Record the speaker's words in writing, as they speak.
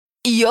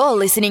You're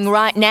listening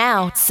right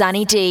now,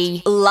 Sunny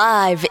D,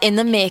 live in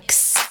the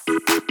mix.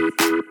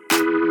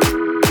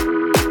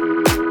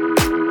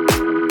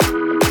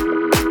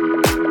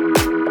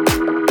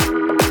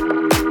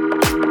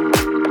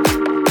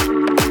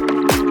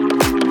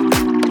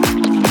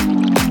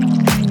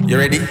 You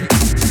ready?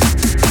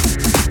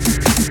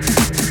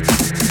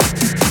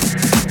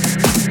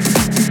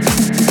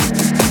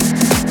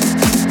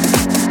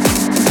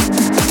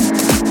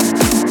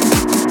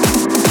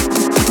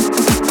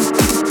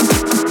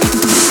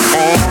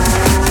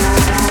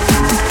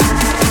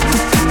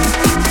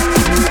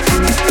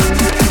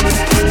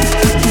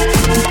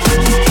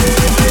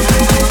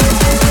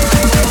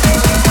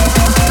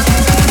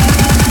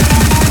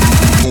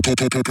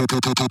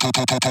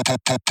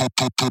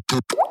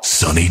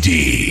 Sunny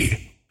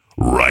D,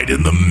 right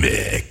in the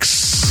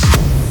mix.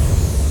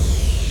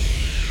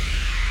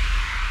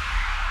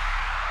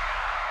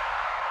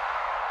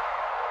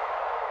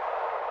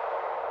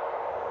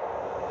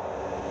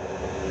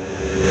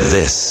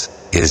 This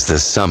is the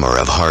summer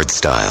of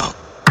hardstyle.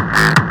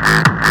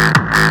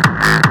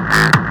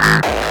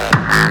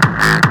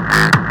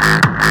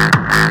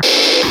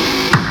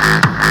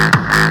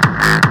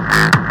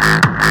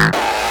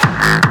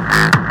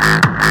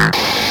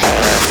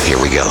 Here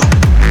we go.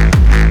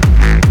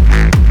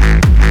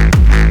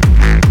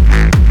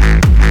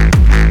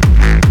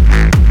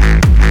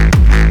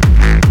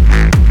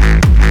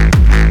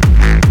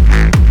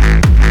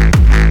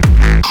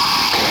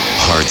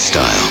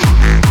 Hardstyle.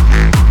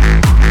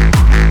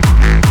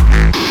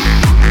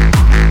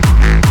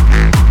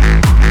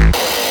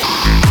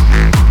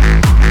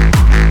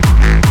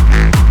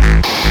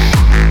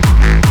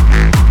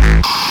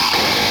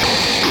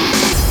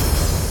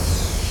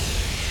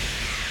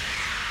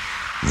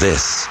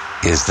 This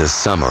is the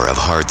summer of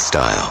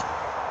hardstyle.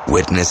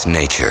 Witness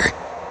nature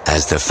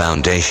as the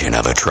foundation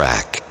of a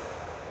track.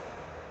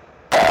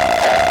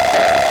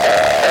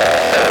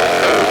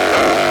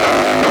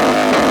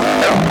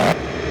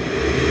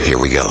 Here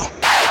we go.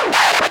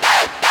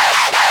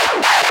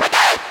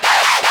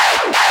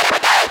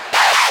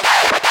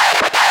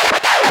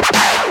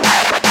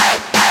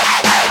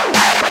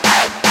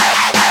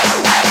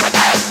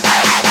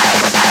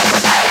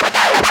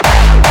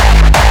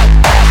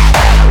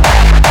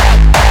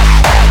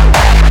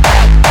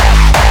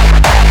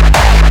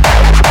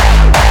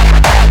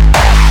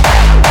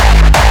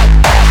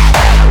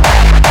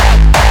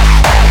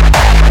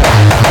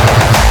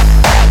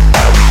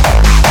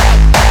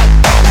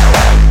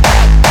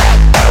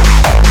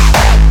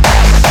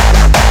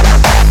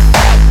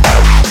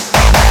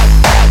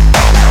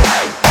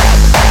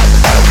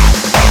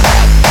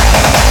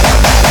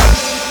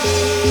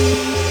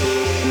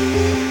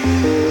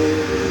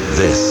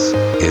 This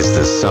is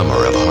the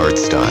summer of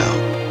hardstyle.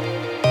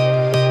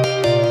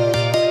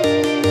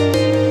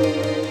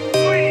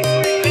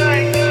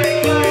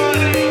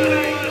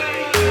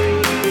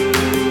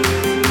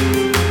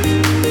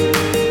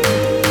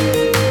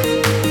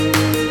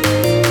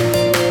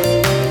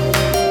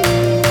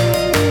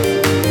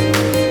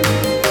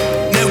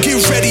 Now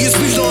get ready as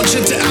we launch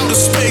into outer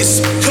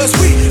space. Cause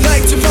we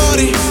like to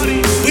party,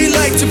 we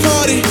like to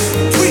party,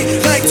 we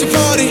like to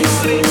party,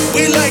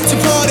 we like to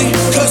party.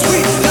 Cause we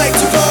like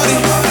to party,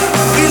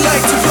 we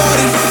like to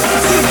party,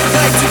 we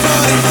like to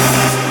party,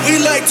 we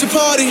like to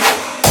party.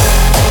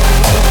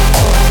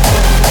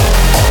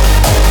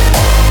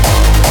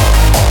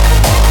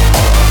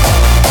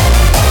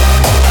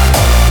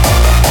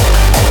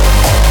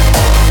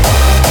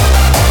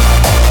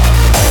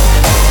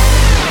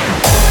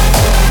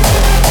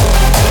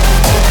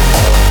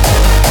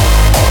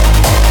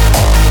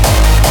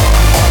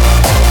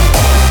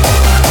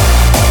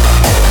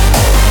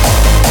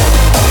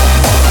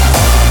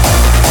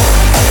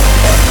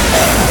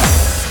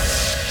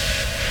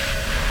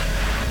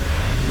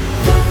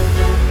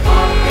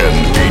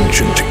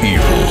 Ancient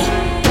evil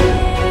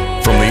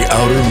from the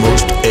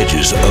outermost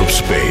edges of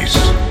space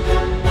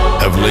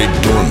have laid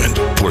dormant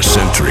for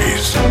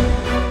centuries.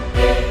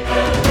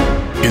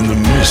 In the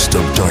mist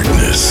of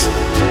darkness,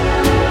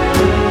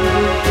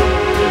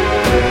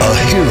 a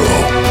hero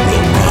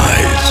will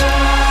rise.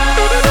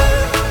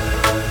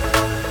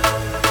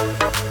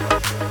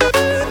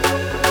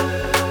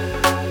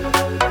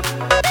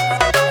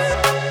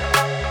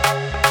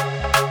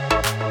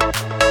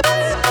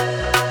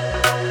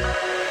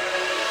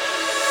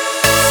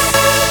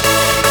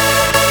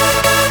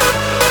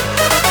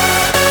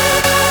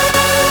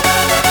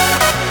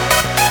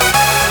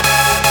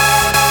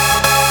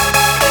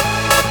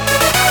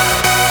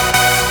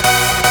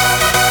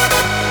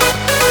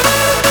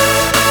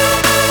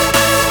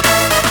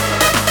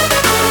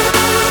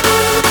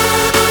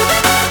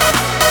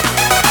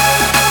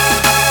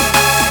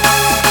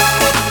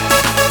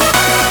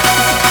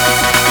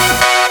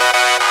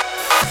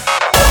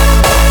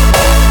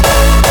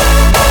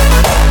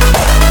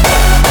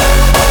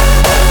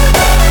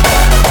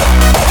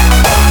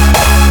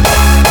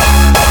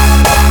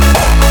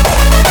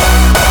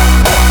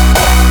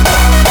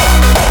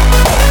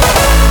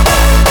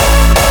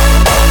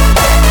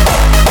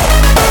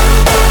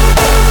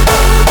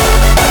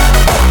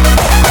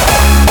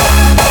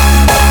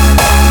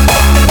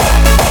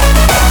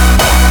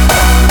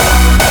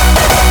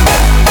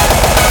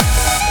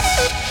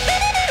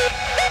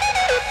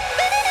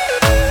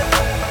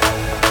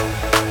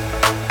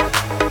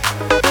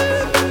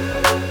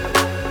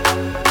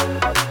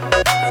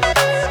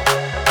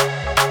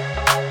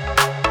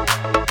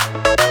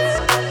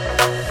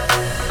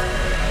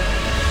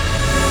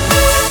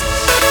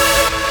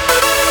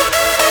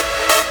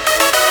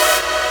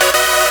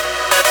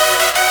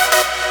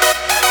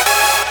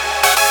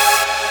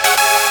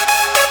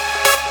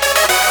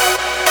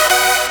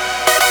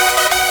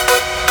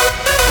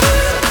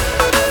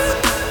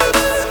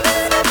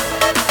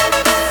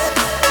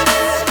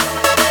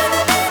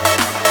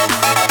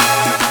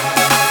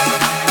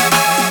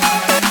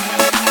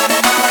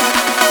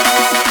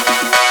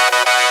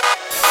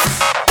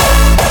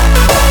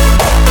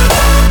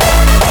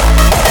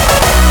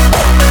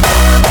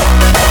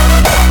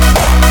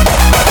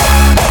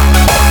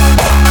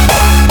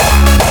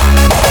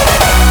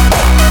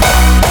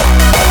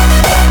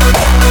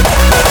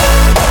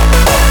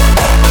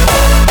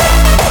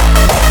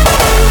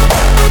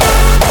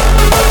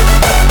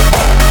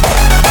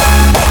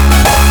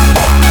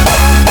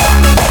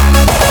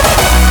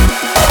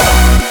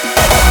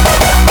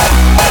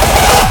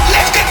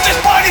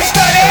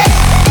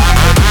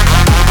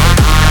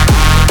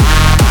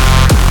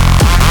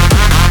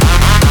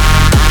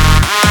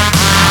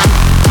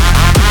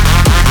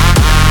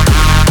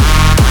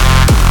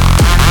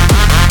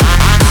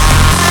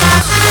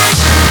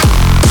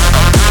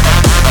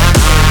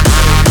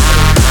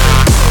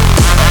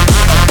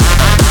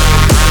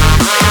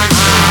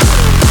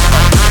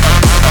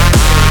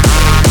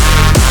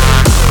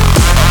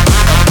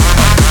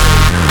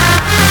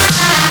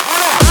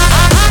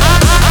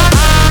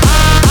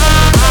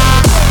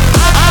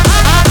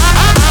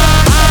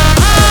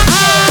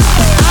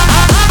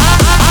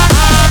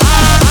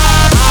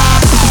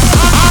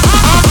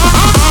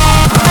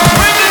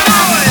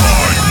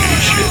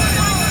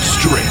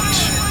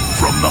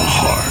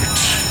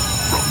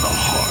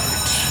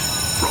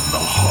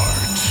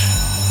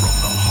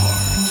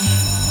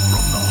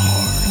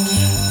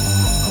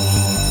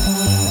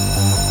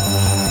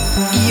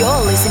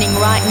 listening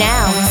right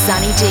now.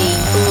 Sunny D,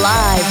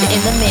 live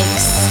in the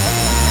mix.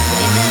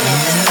 In the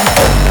mix.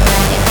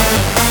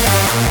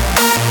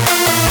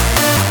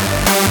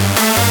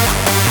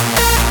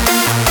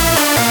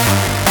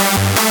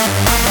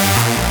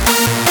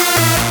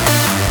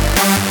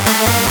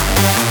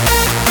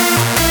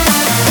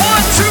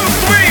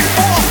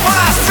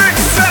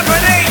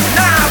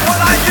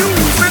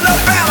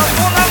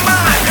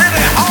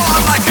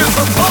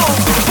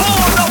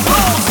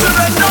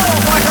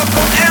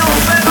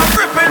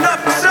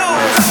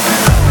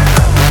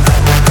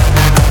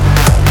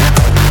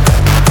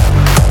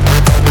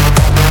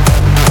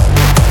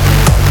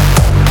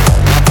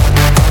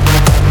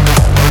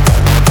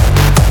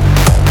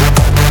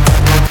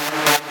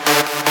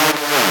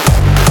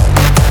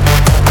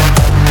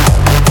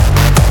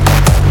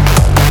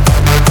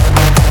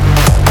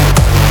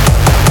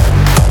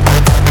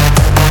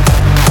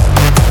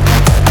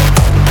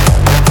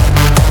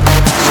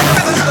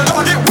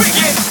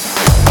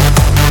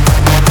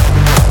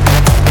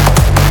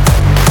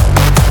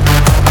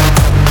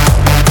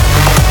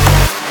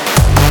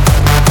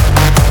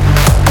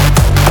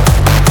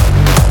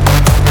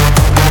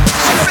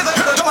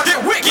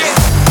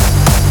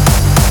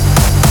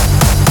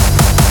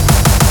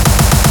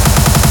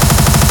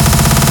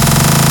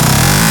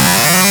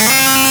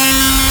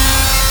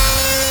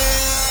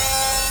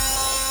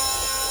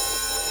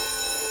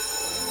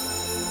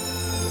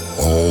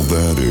 All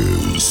that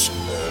is,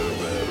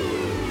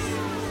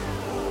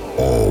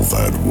 all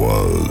that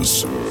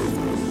was,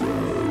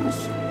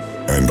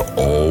 and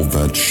all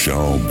that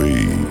shall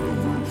be.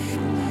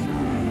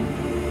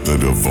 The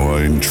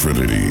divine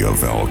trinity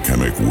of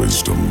alchemic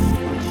wisdom,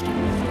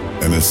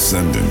 an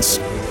ascendance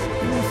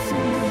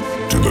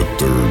to the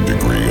third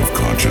degree of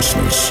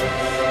consciousness.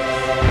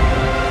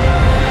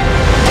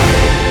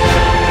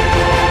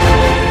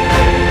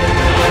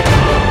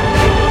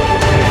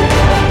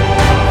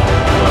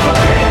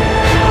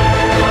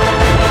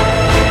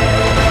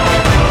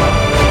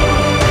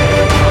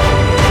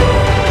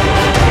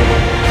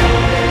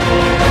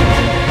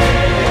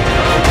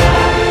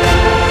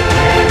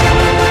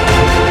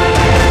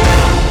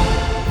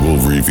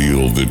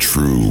 Reveal the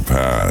true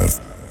path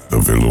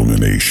of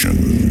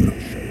illumination.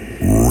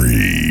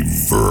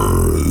 Reverse.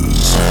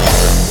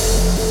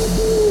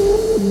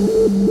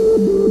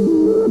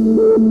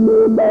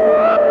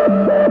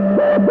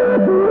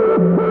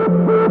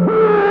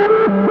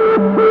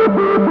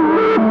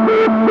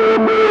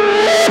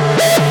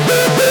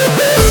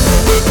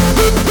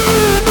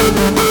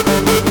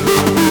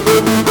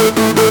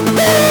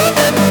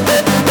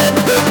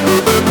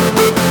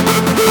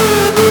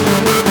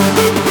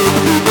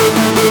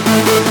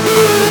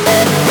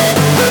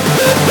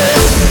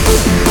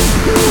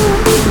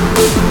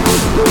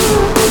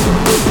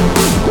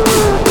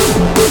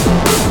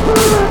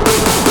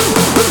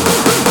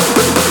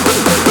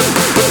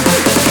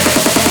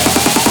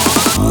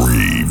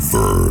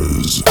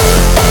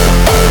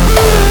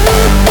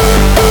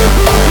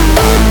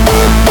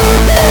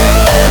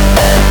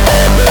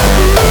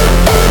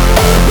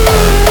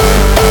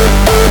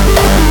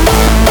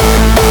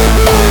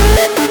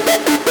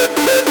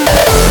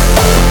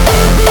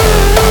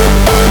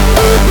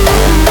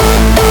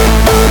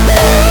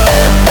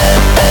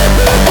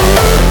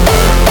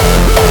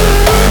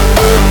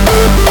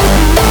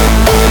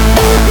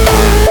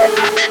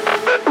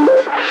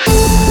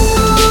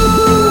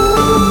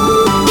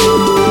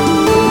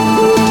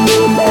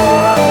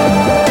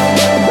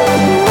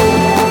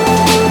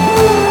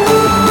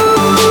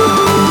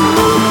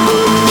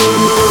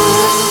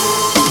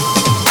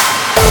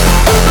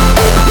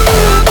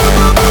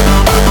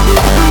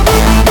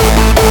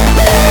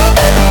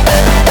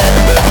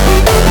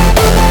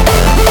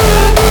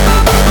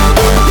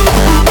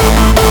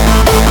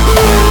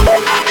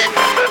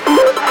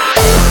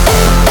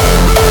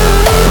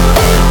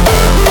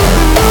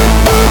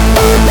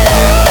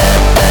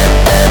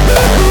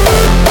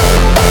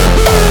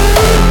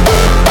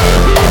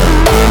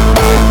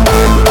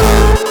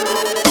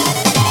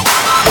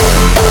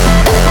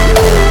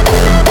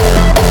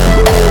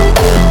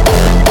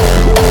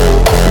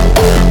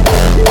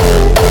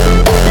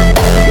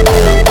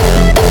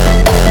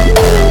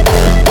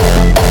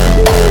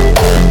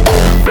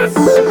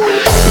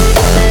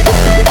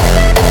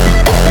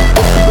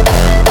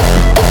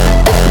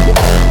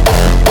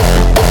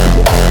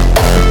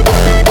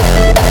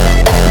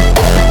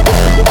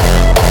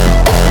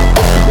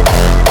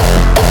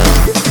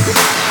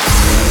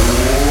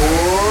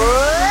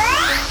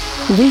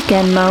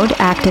 Weekend mode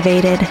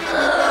activated.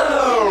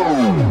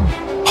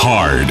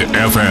 Hard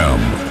FM.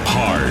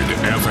 Hard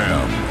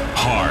FM.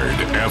 Hard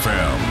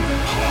FM.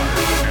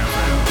 Hard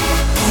FM.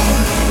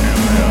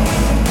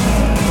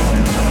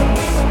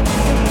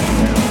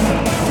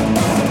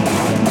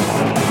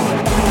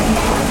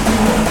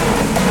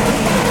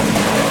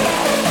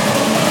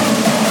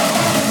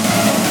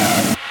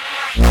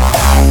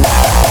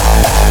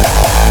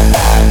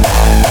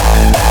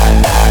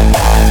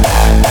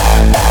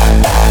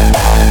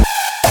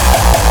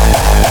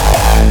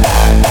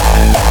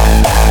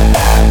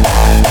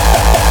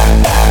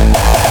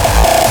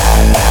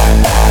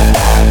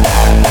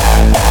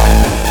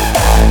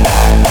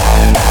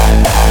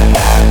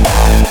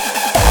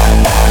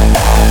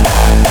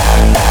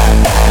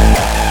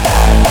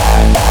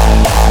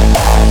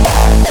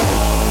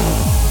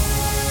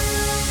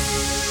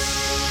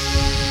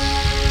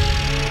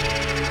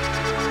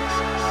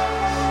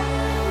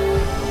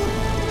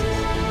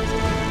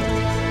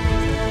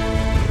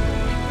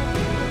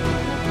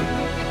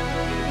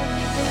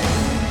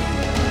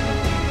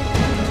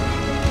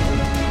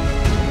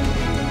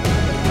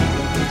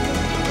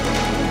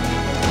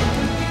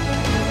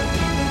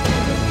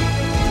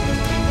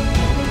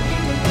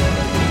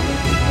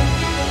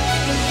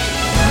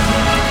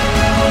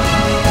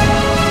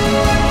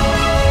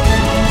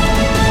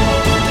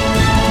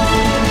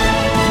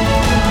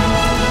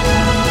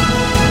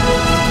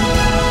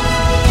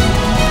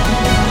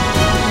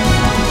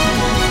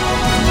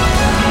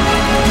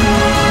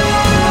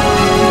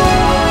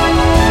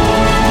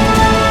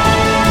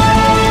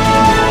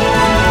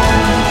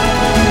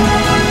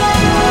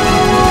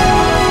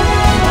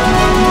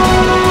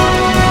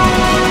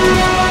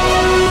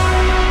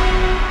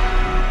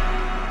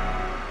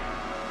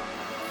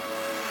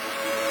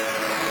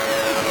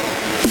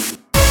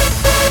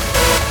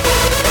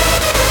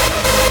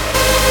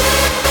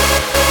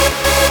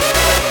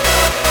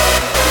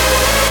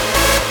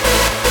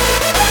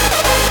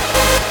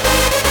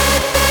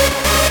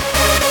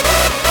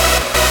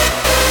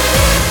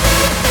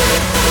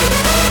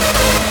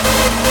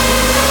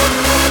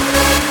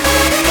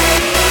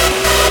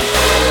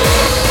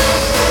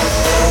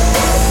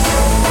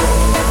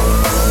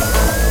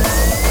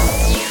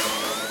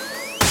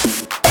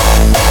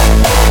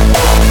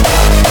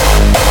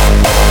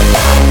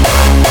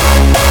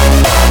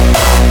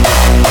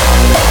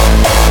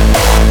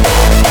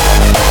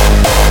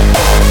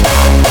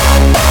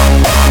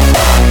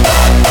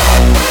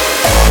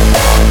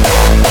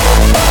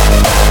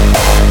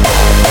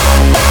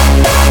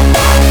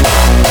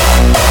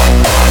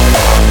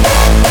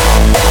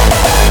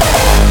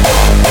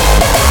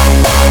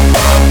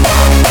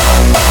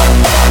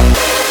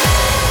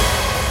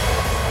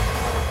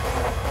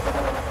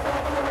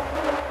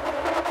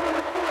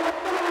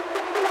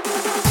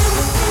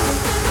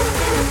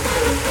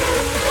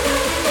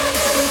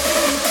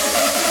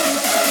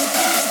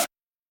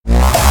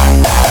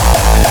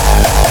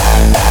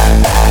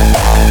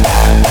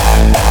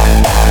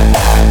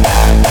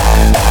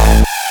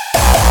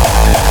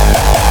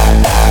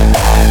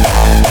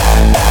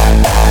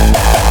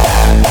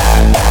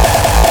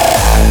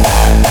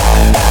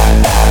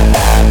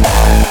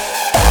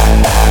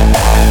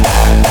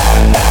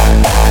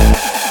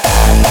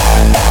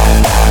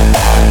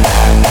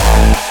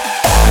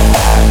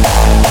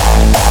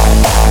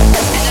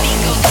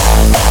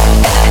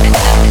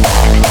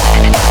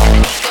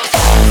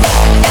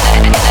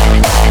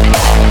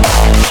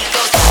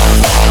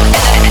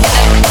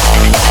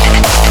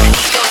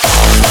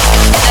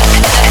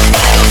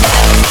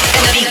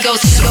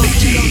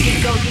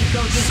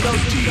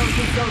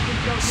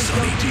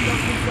 Sunny D.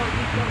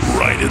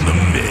 Right in the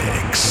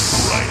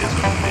mix. Right in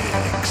the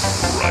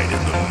mix. Right in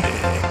the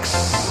mix.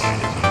 Right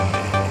in the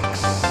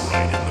mix.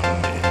 Right in the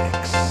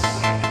mix.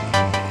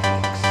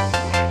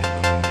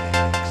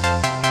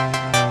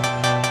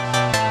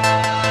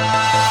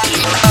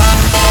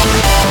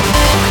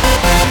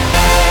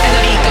 And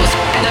the beat goes,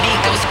 and the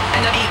beat goes,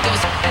 and the beat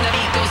goes, and the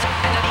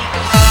beat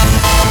goes,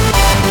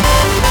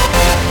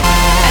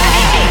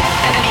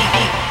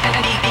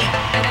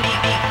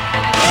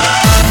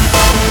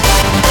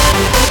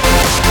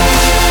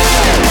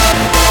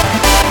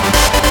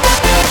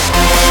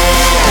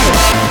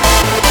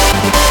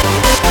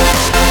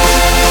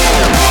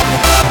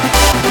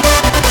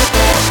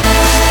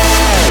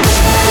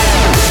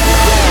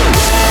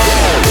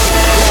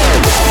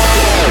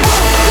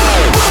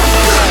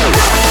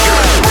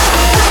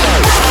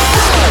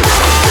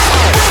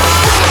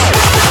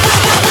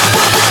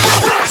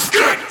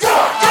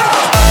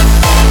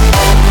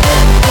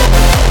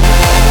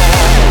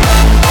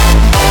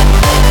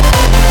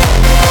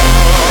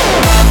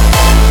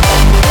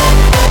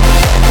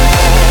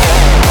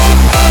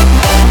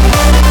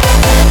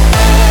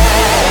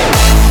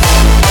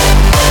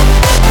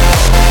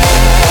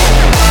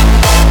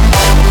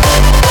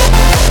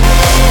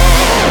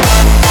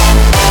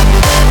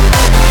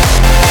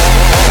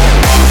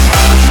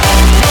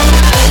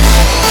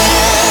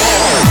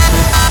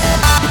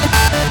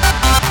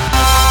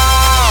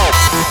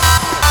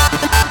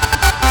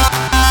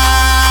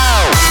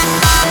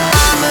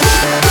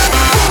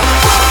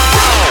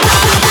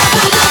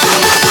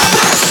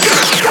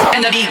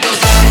 and the beat goes.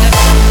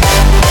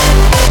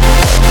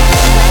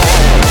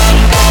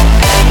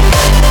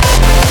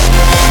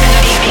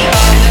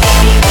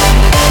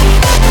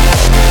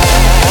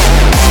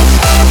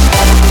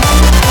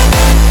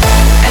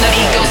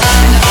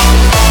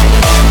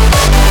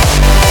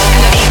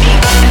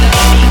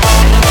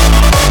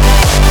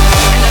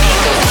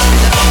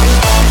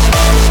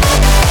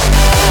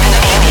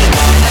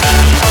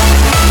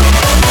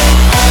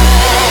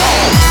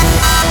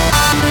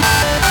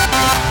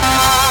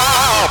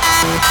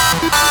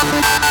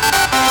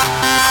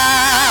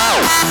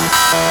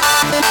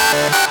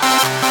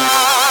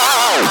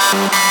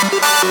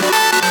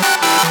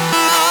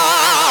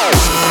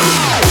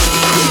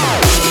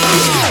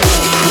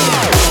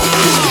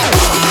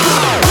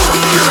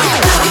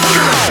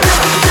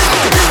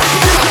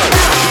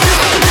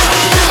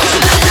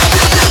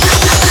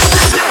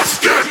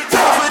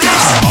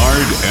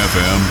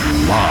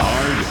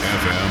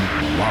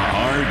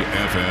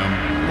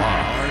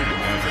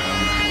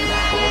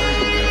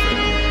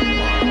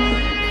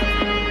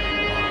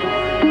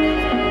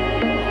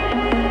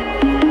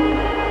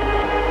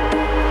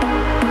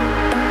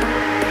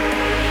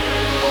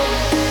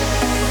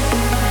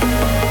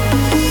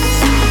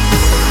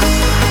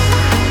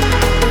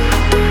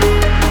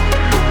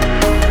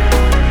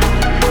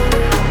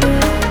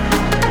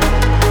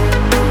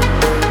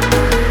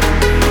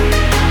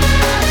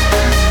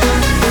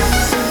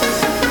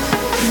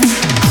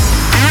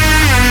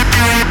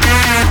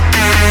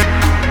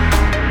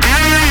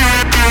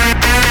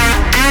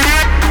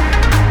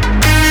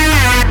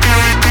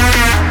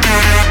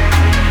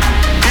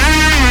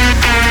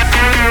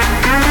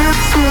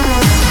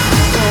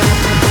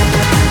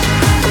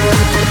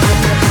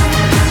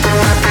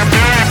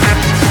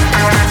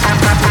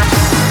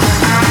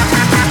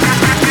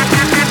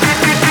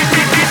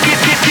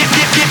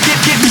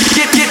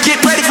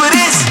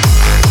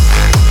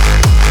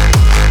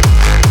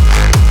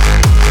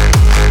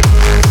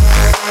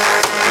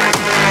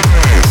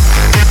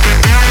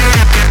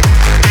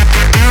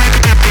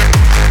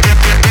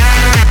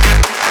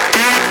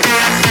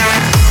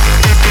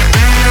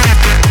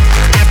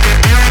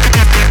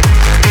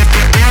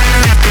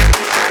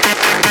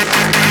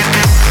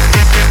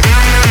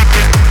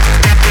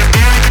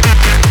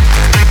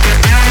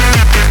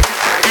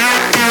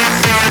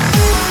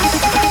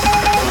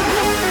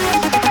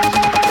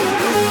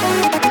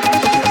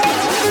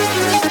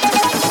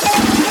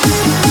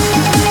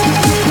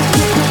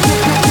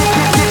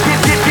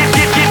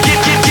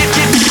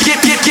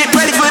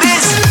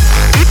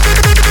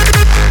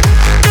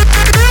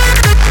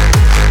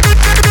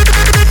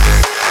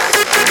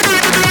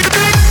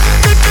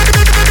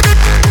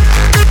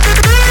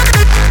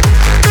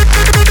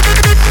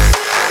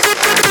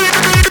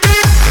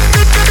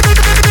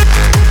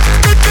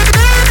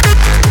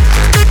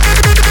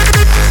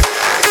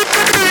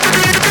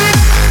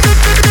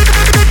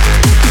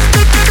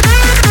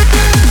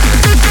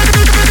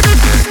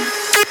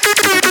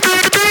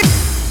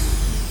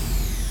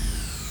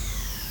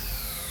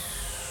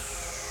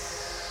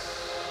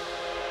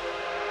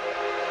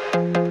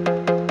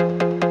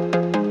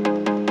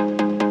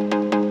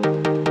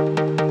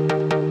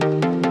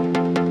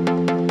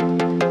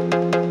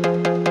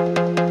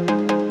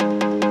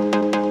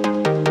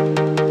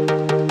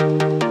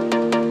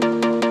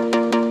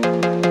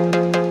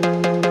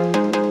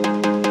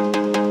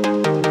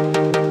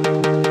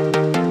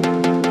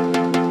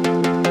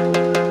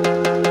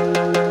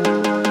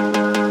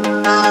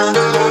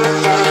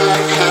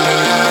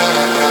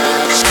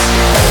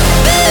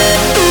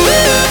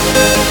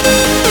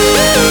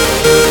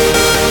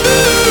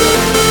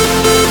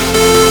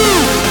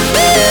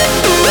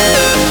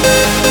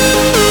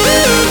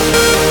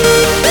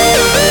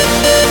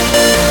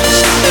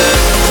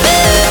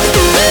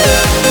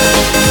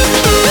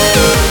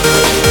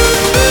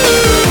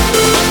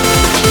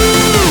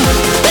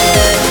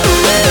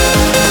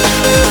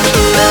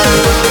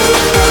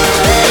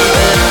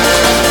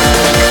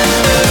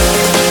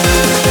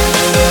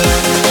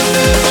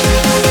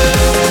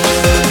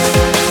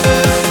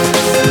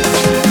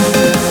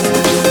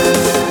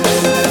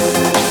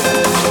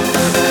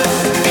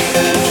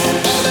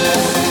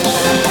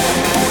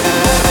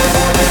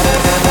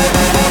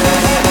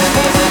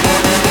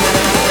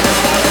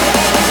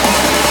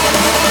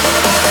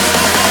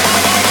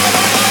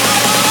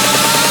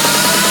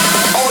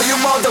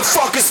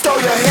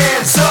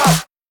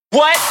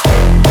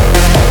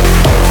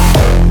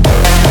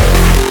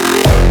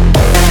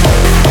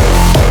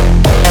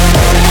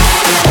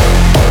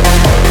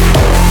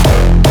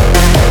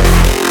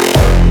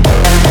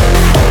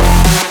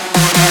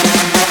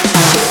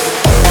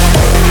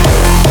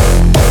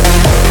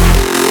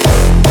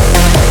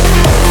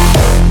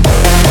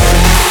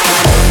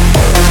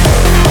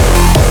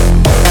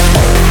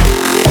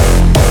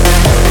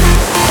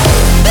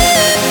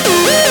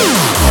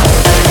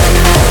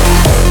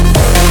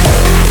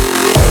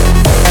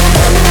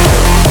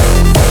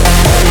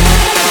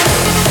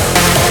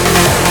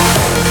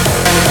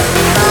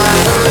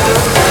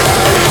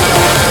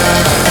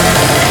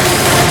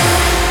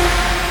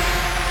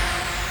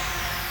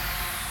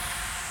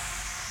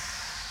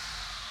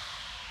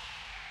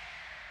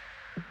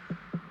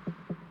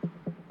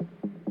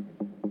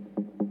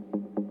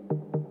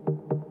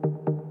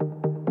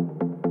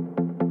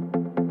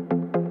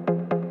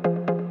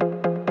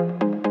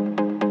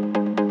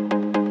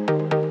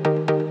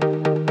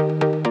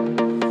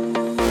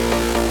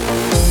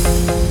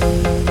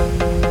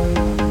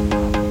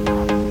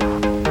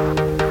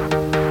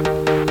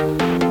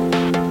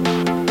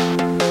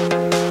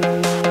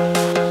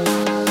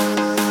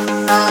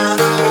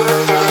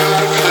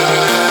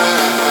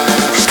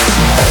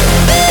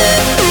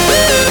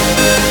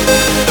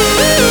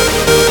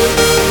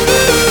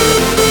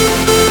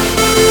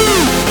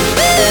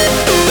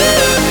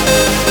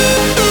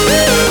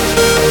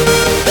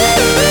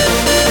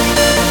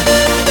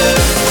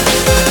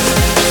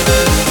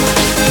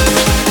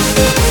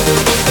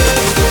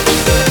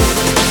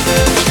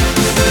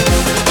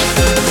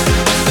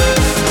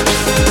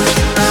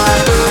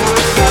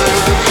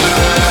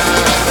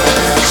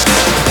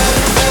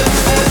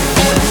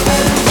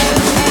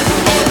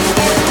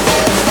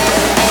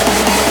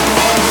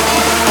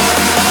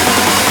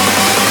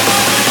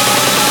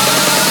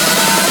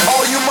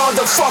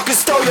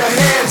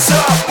 hands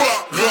up.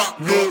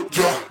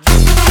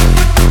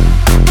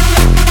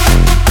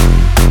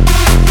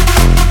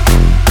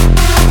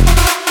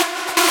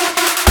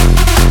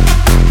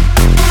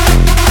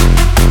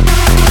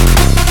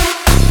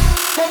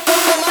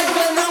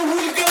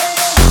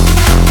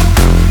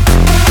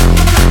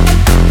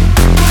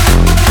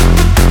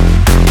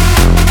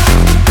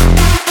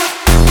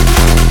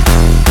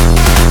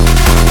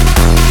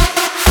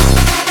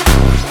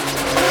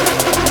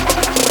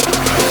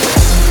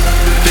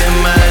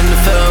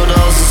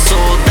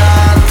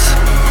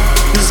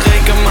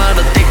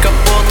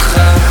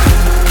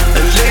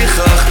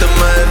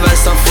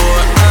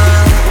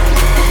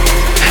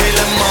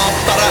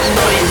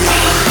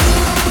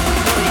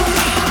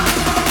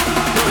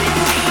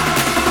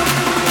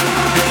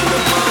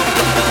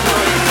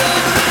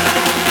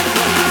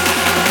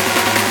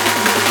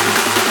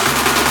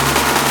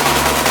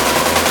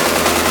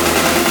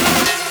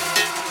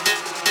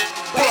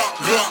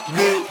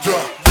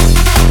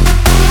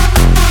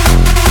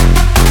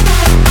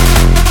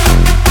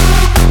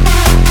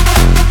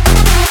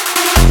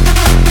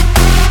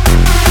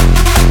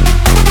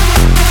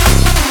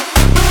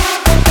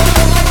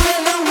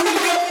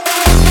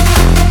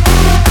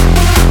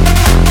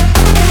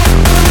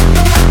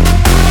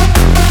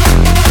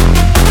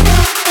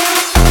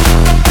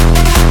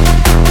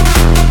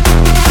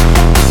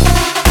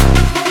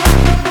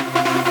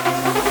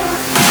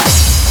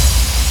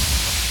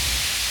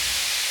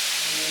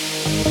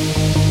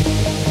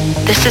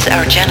 This is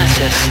our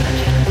genesis,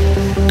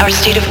 our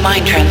state of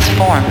mind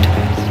transformed.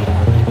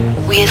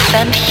 We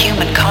ascend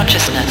human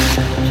consciousness,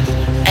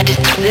 and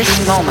it's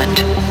this moment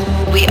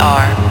we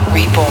are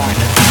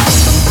reborn.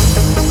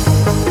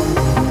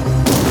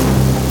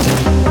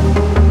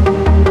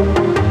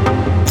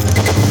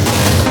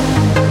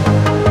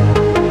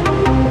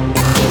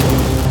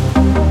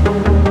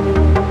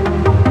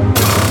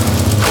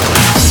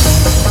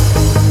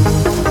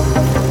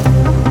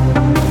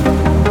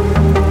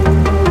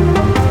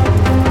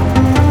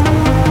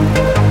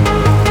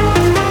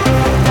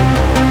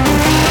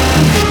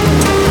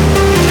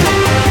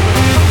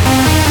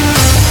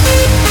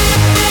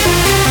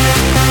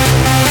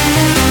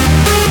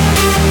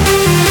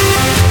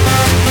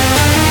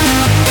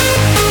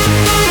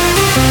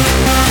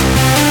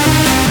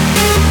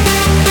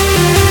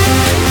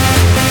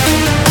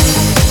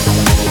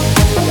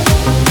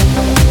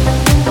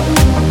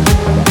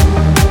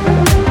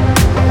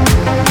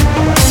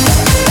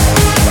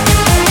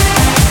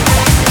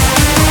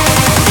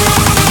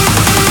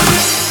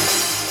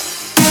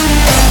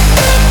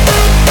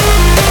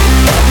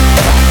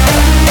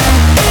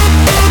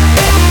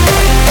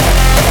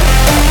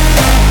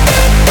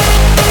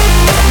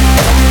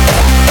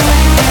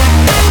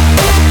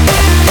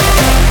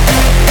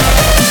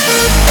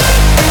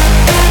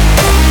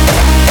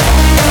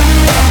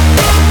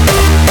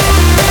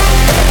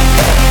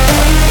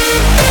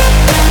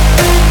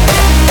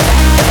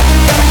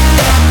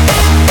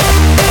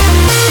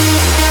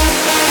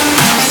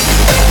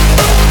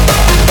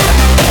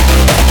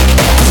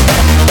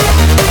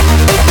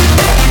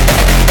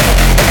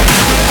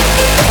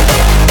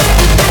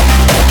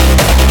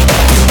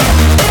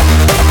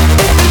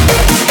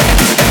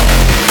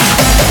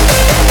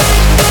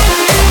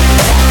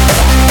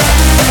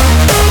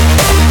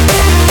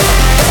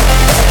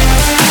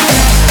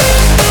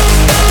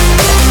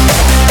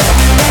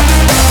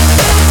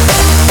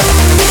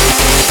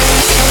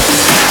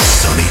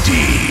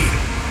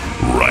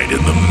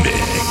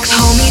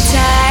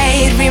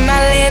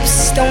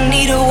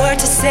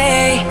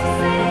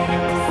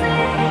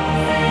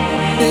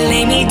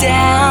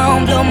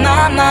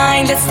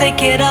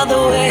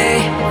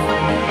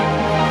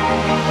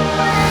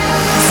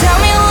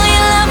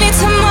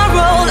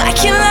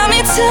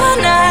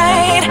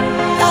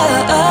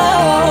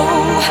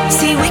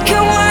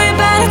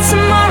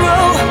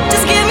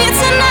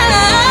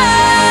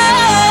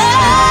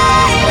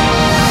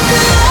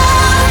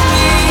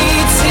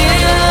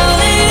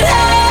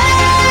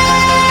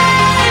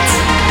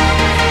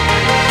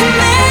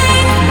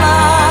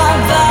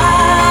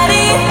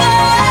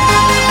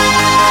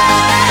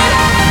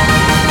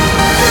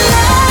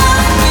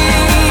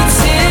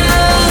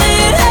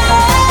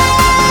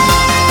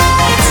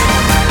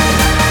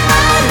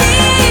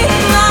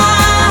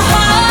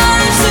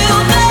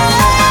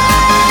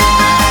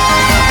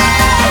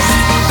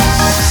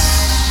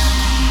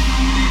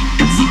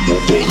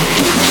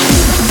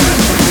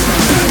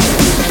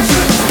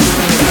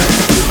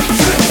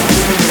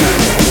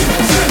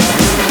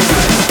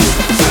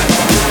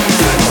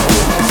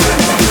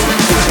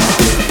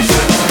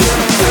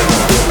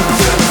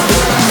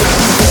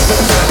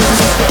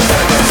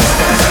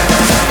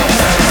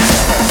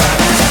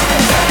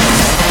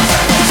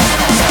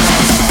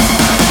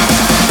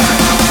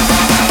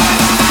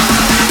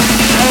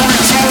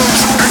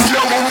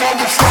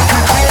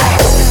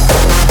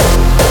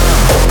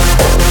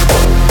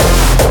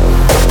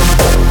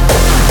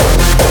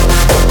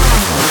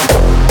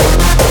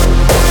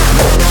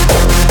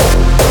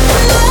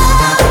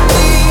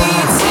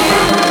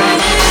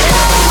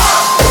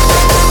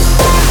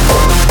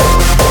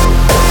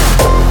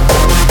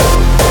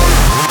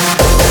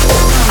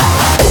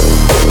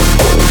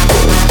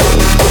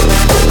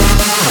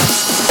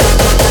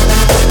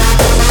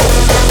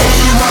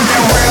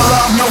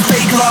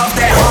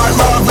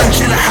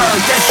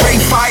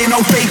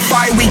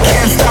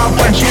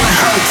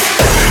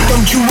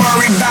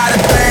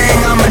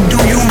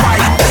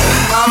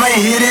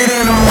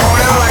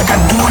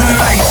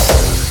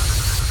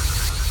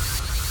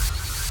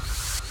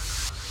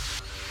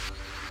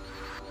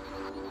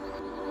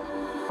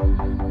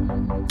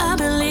 I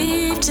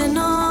believed in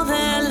all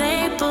their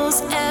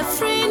labels,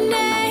 every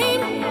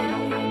name,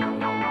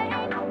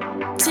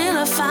 till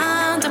I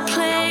found a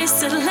place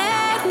that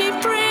let me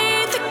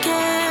breathe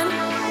again.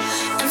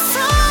 And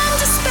from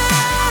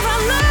despair I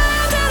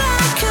learned that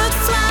I could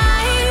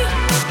fly,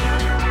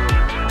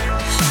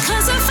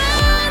 'cause I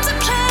found a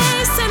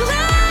place that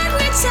let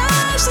me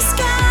touch the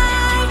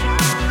sky.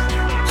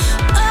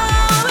 Oh,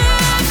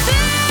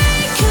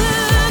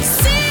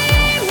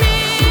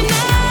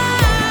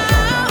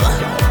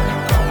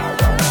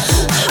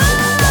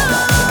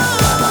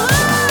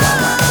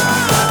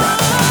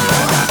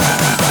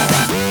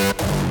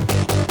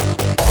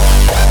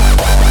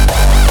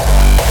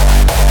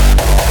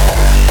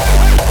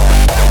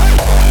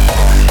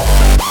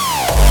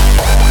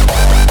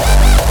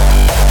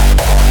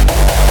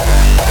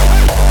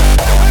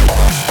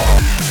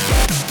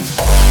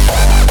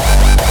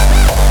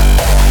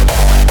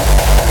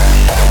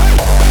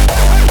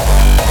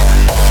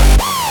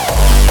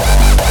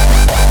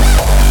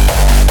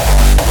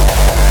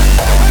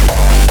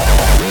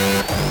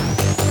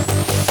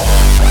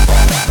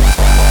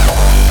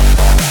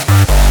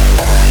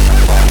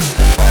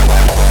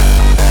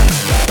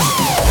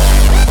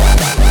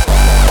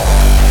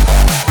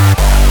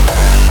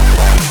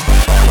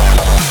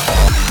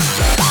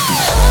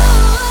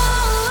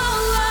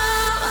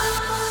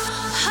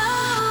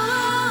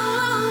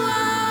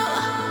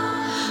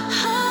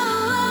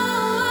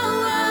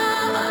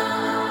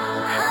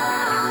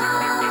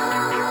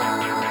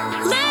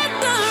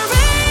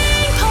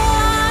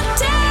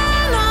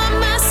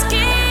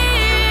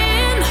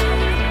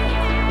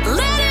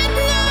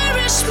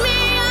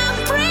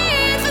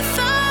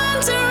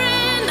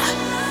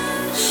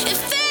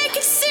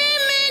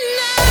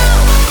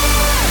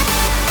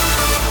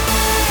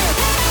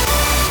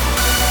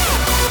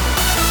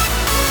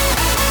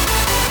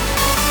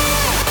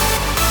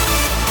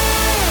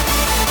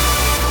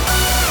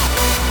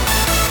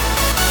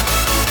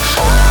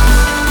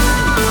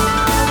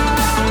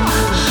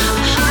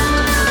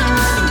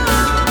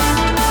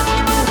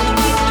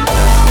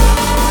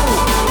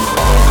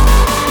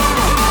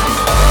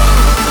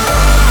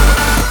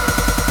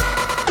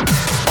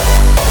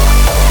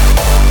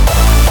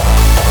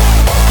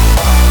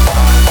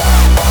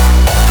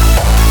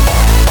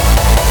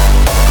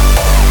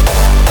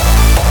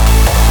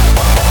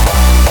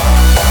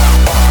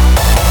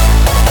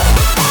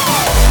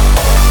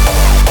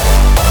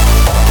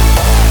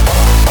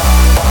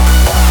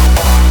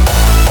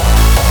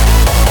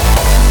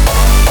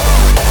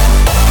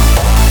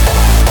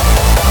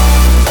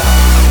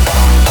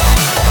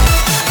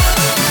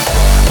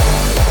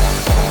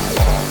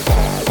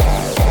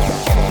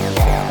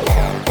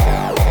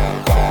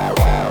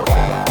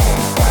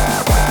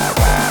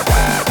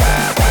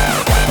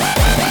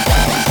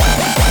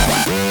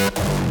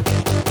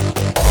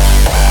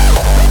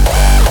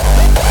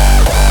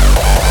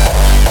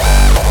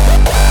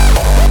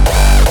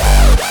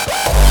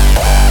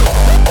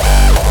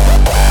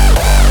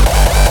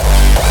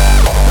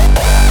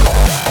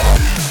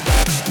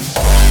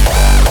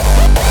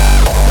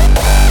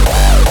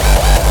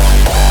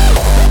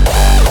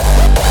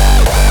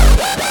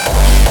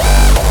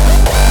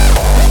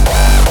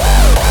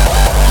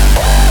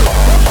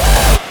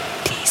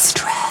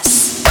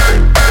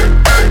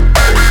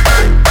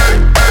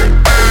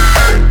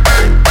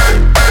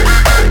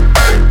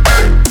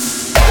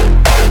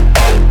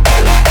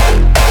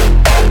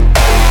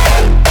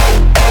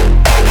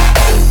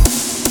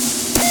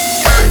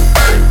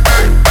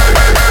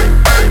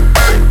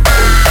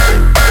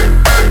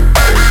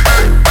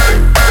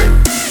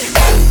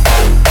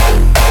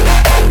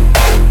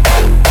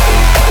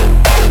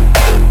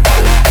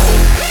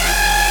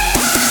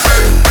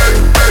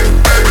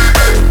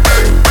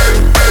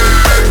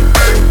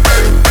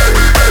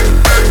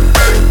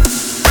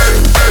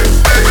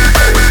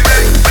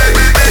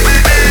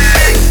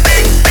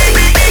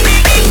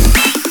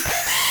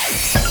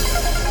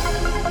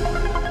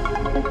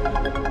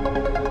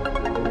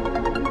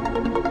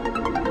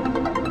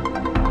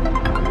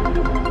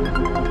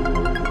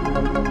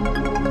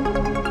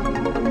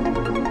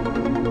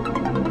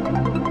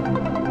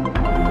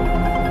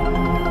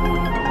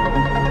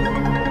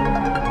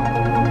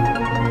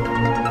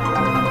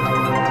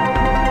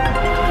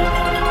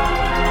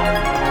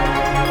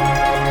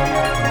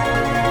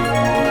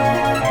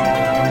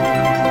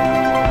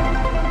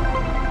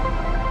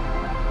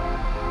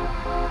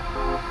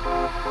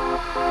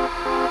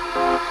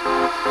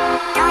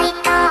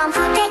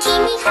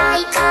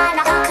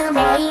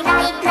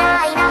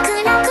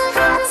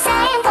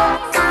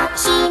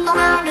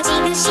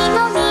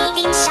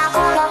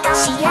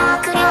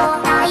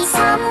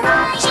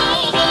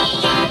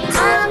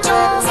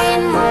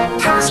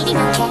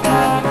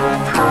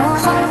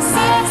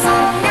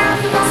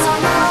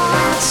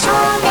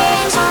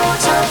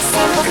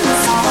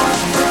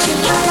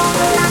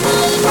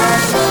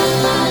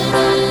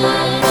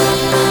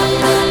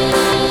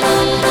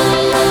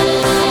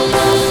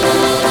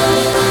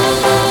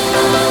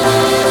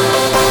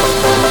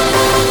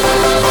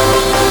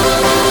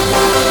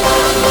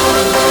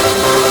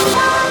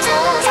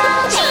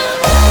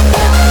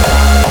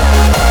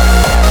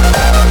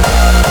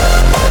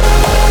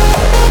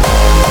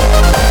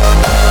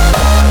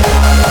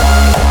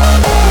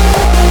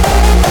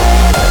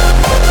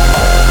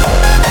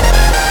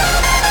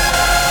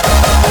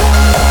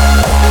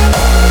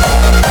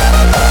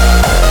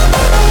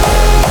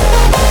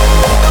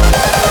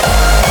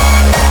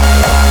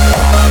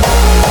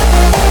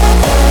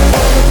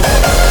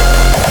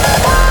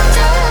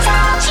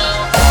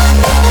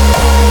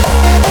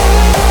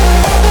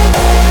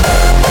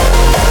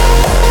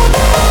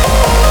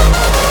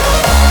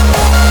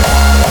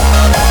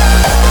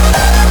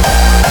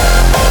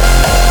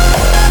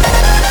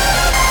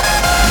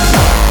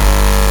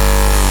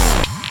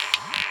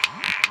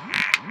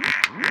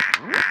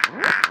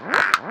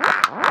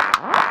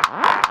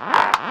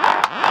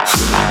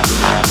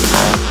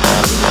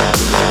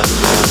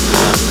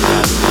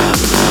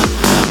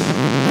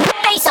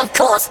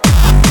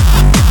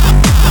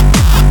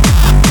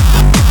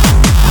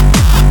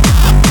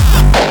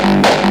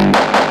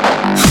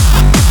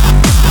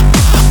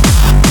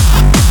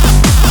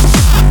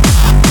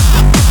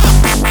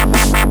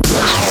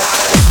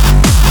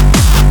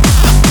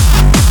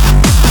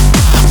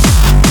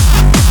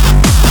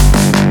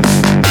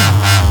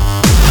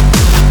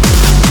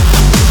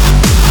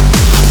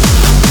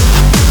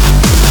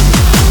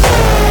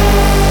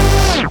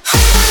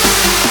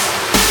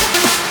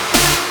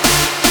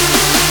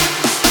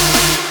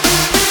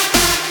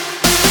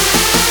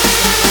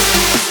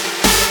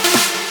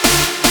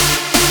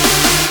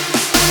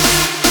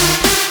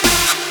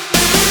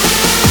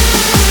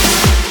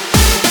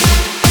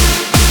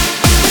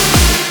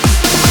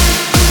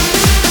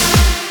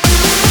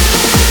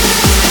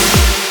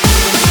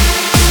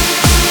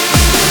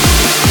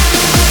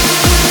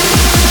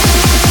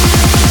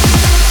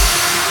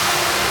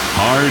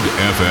 Hard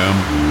FM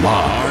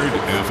Live. Hard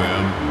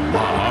FM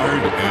Live.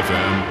 Hard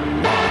FM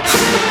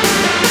Live.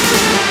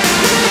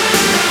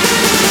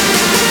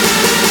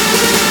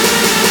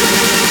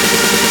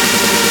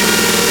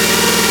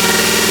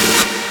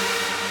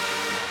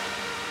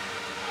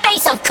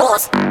 Bass, of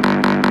course.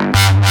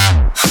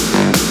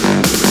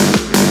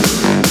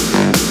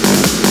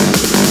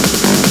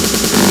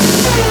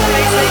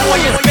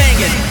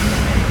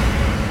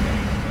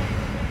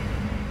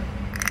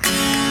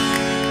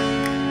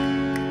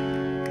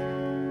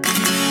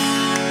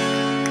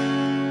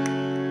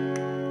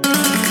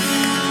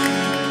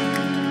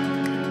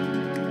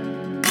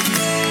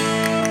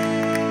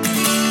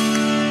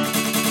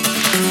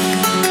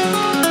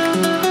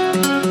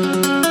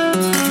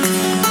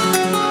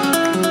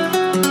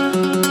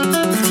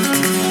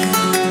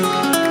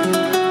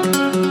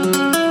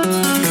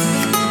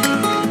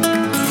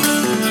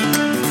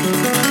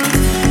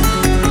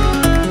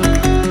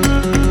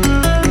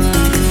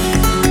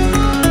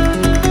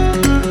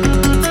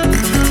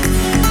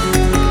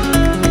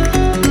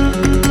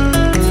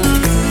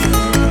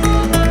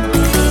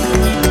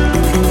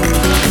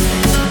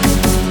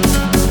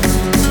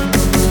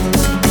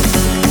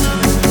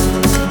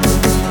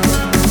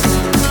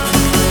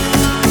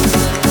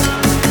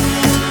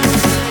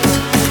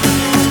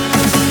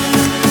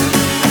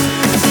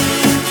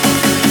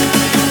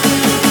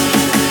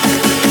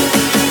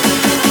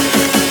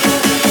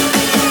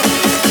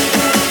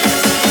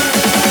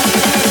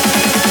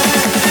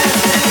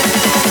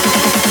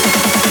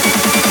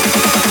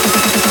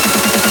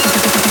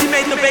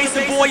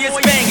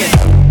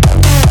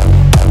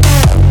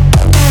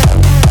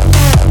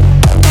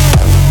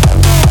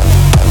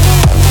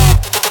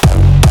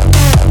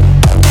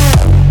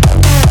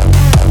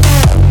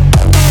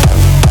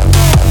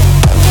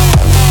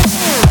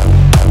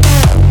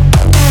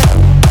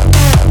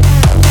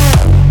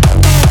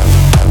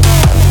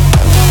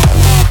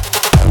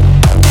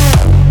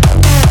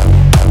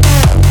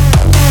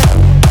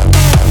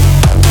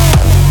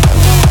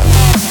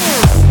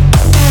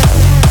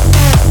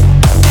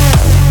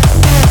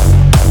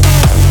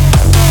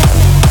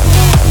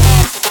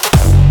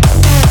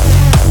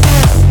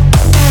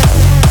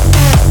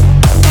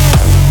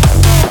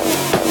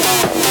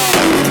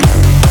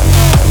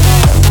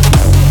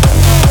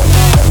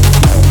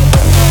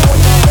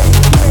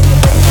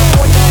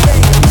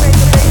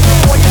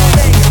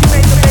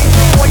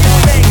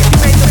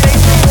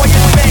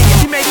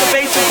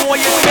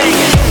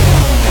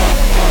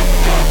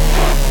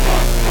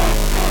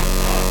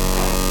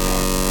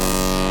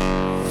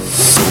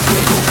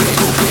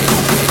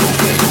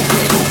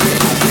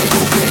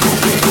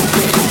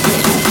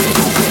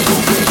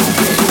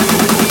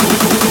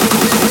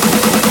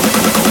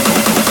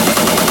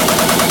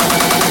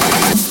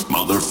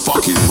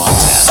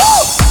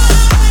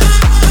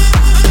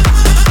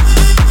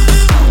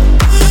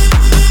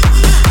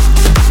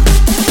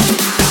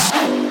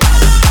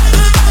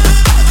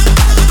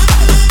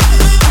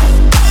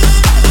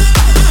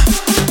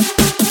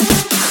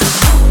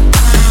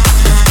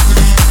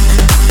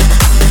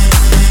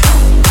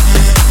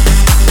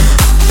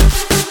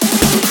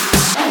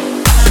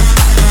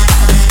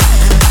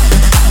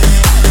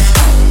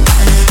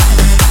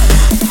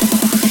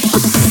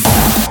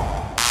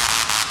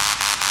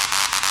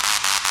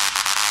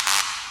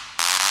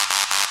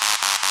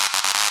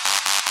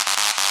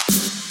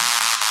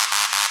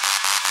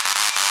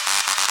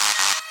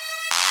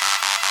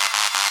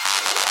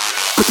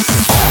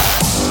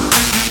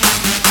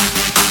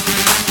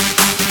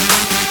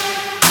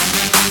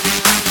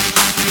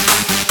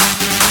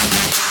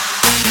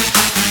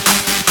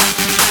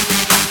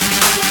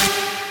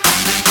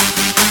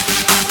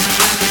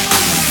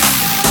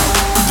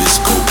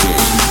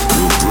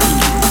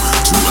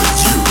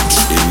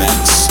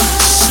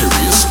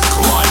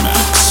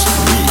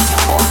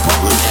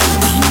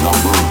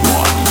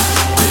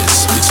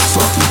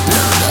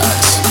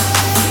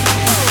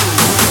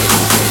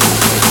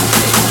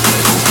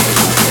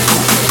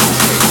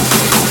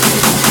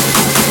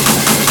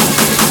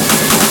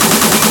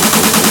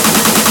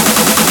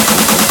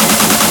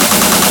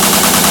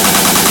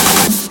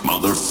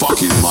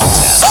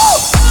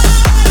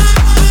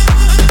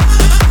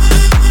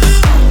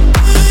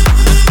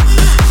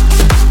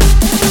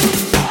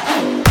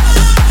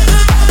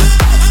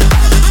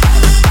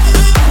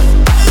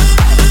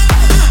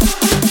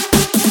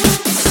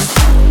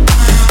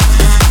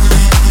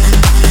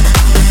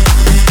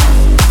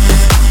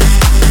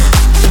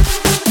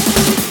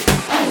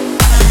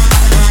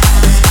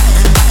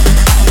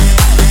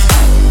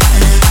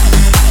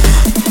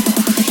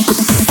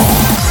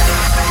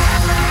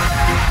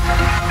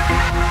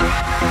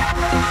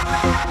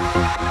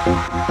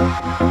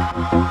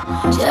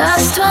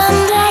 Just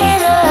one day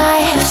in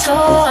life, so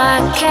I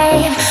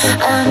can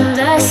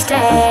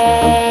understand.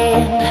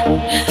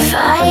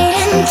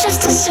 Fighting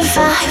just to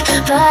survive,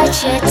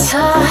 but you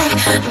taught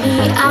me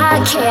I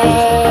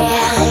can.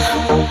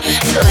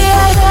 We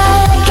are the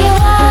lucky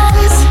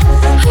ones.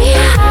 We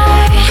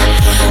are.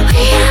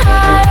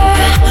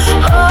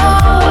 Oh,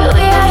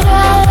 we are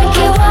the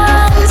lucky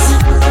ones.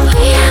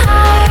 We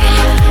are.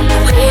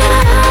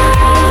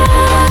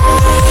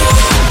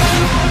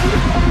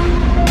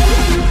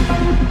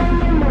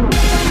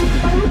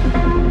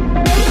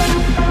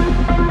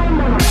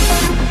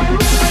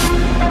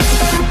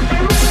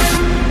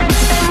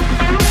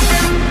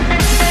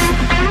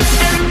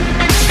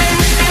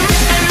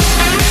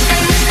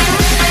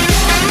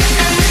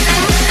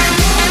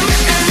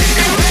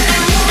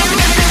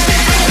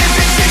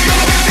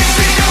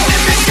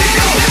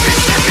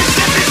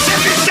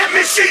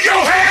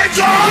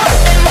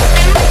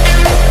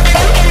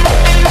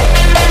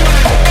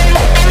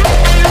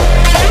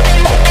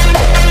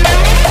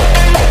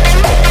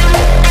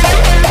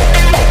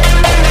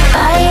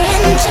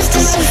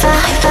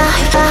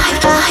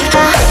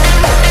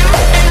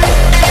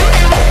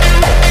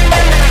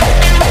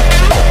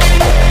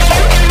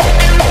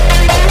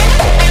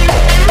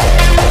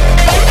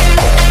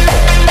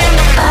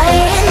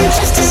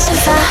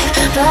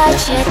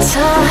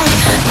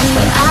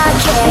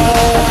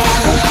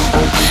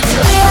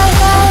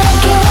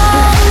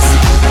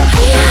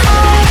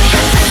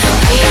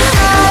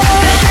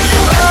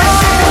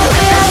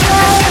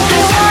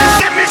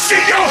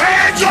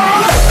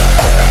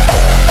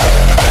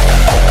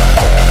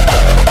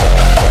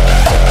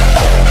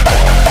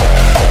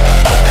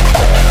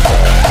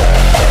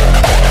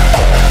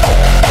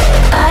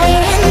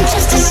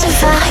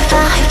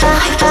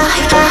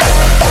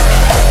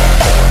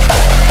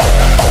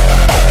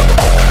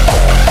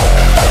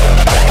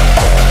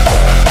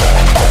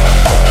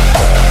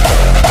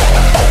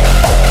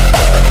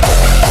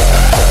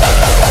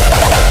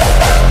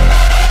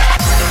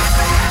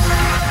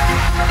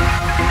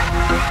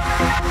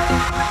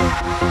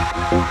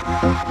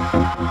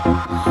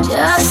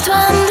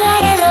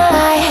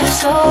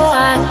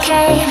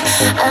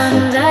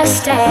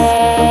 understand.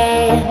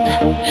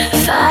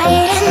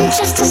 Fighting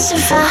just to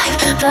survive,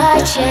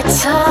 but you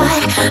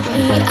taught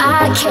me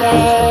I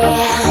can.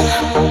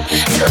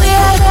 We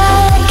are the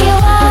lucky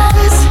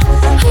ones.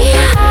 We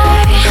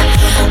are,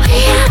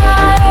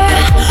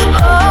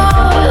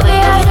 oh, we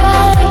are the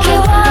lucky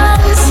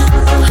ones.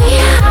 We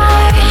are.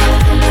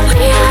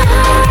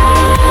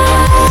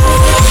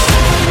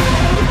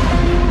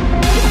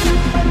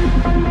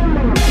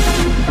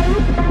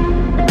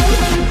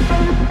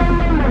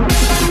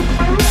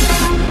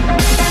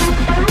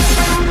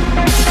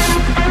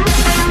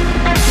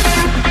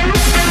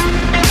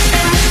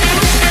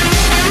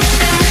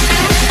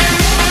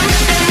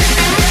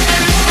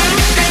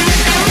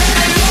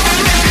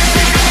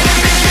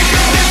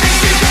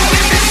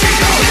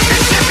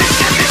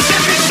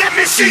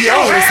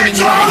 You're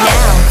listening right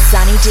now,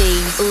 Sunny D,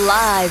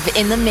 live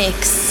in the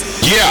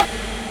mix. Yeah.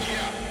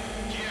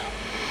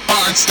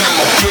 Hard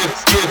style, get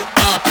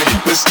poppin'.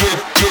 Let's get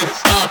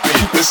poppin'.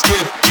 Let's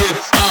get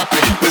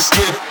poppin'. Let's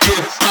get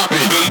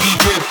poppin'. Baby,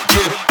 get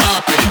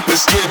poppin'.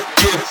 Let's get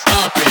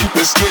poppin'.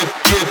 Let's get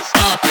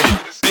poppin'.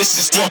 This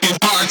is fucking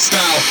hard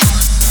style.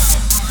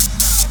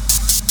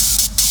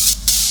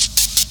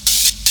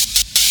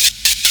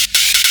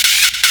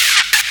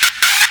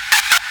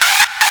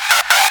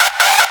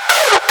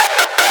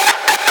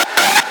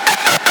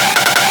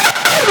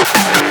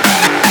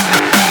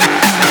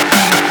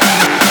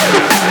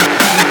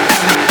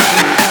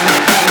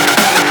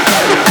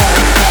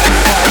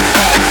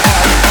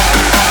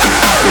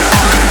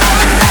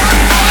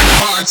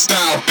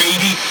 Style,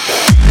 baby.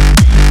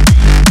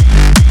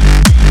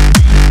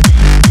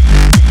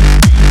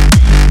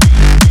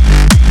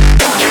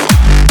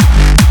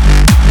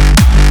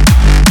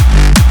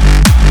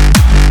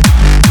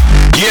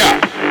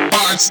 Yeah,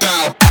 hard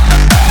style.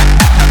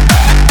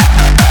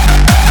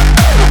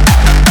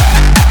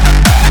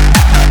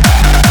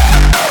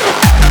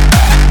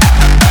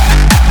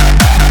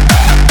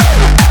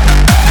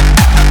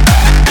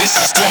 This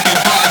is fucking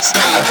hard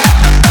style.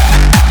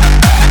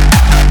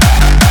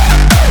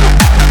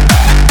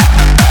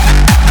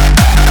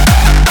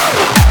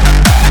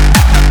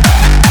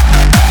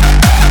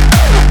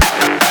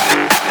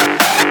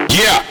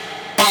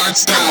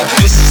 Style.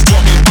 This is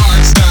fucking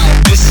hard style.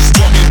 This is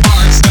fucking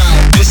hard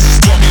style. This is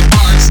fucking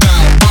hard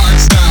style.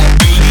 Hard style,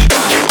 baby.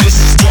 This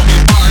is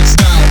fucking hard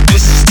style.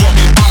 This is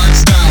fucking hard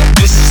style.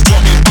 This is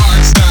fucking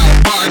hard style.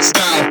 Hard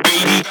style,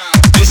 baby.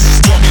 This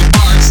is fucking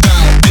hard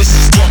style. This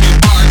is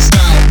fucking hard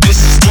style. This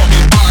is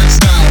fucking hard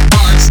style.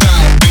 Hard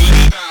style,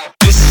 baby.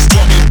 This is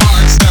fucking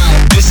hard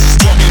style. This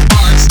is fucking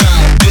hard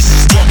style. This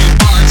is fucking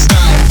hard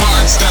style.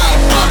 Hard style,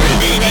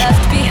 baby.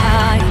 Left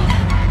behind.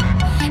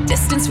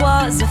 Distance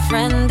was a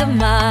friend of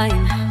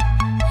mine,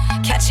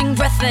 catching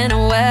breath in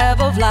a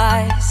web of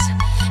lies.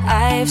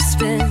 I've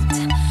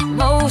spent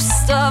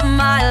most of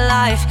my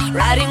life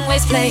riding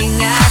waves, playing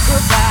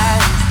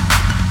acrobat,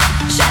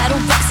 shadow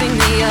boxing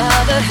the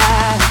other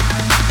half,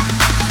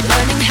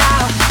 learning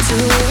how to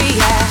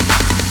react.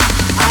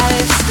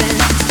 I've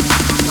spent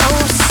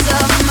most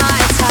of my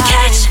time.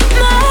 Catch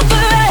my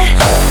breath.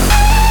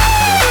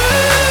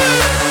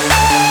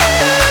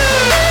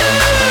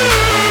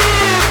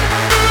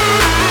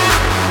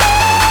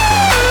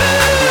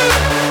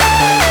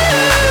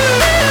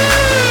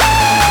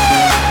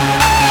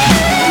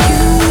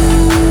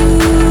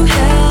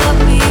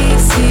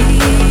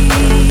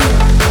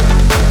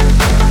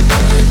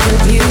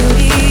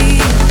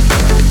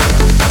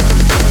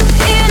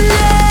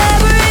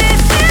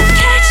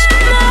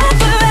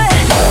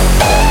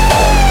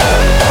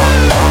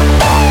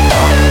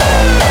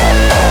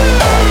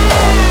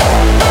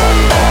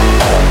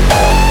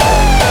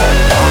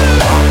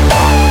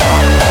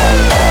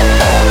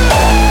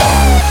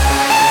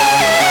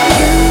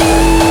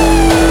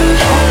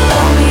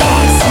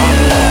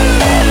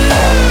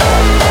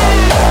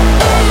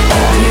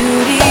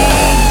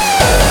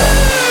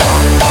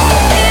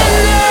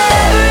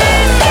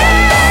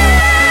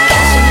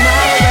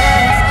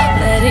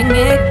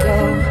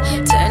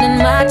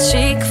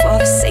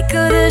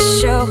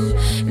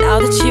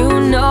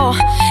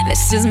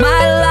 This is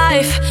my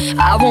life,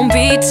 I won't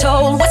be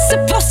told what's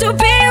supposed to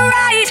be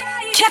right.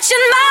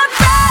 Catching my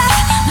breath,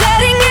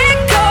 letting it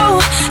go,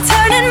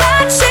 turning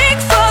my cheek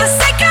for the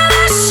sake of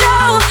the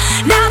show.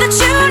 Now that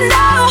you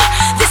know,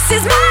 this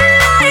is my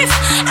life,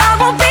 I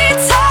won't be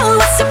told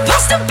what's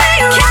supposed to be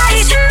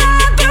right.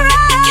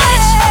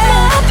 Catch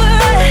my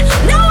breath,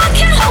 no one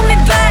can hold me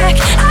back,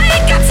 I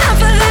ain't got time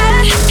for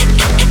that.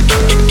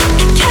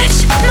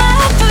 Catch my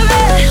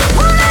breath,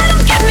 won't let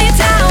them get me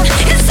down,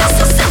 it's all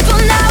so simple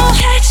now.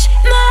 Catch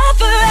my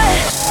breath.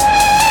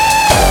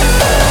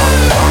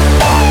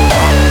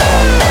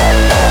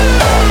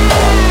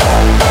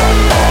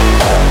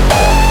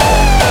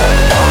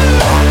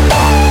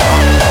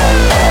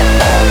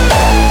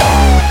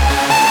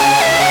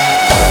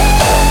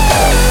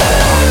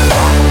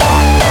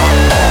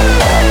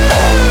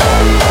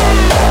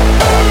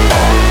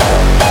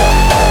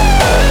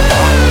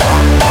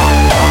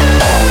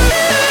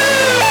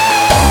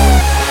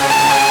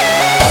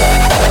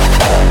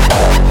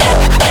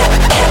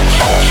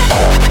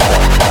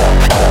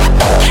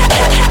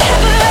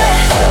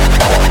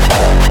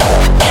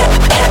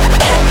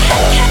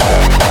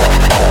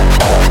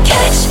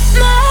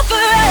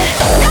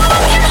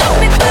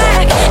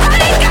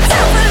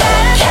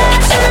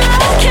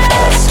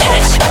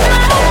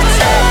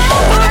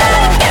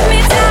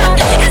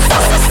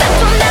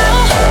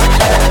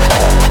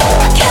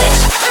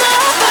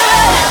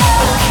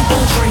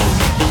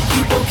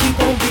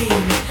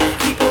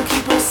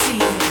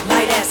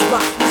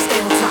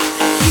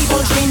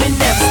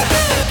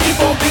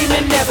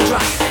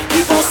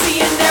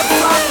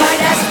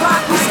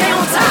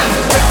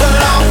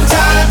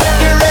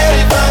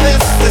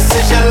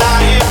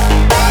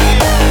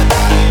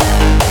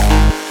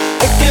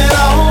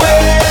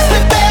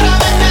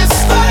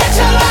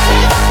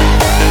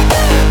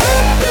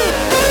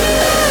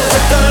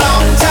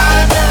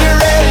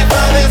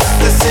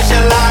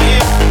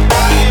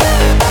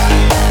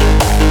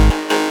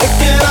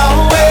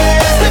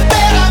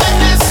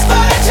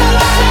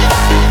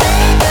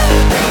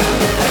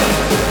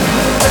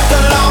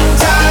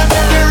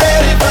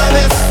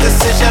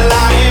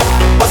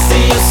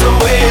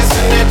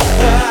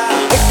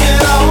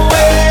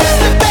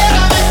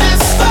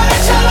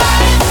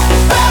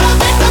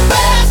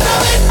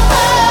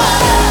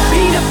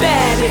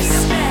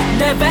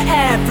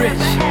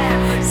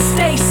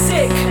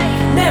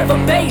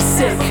 never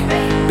basic.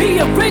 Be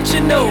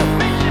original,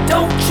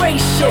 don't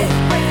trace shit.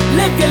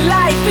 Live your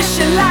life, it's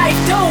your life,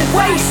 don't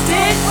waste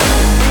it.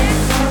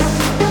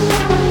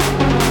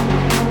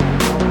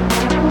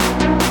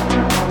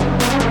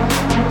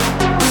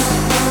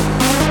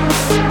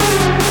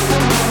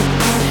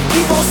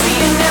 Keep on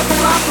seeing that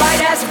flop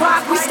light as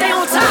rock, we stay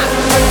on top.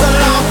 It's a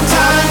long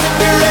time to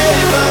be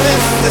ready for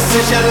this. This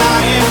is your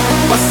life.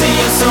 We'll see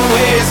you some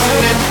ways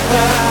in it.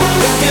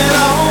 We can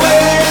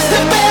always do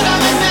better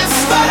than this,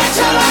 but it's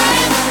your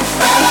life.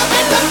 Better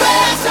than the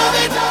best of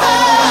it all.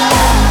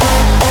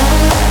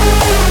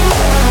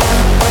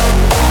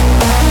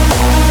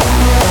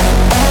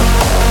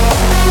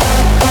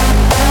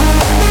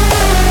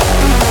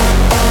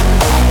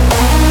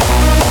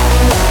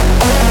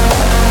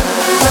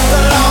 It's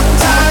a long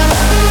time.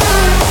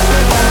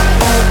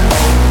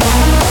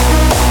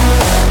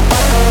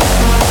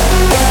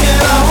 We can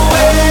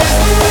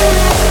always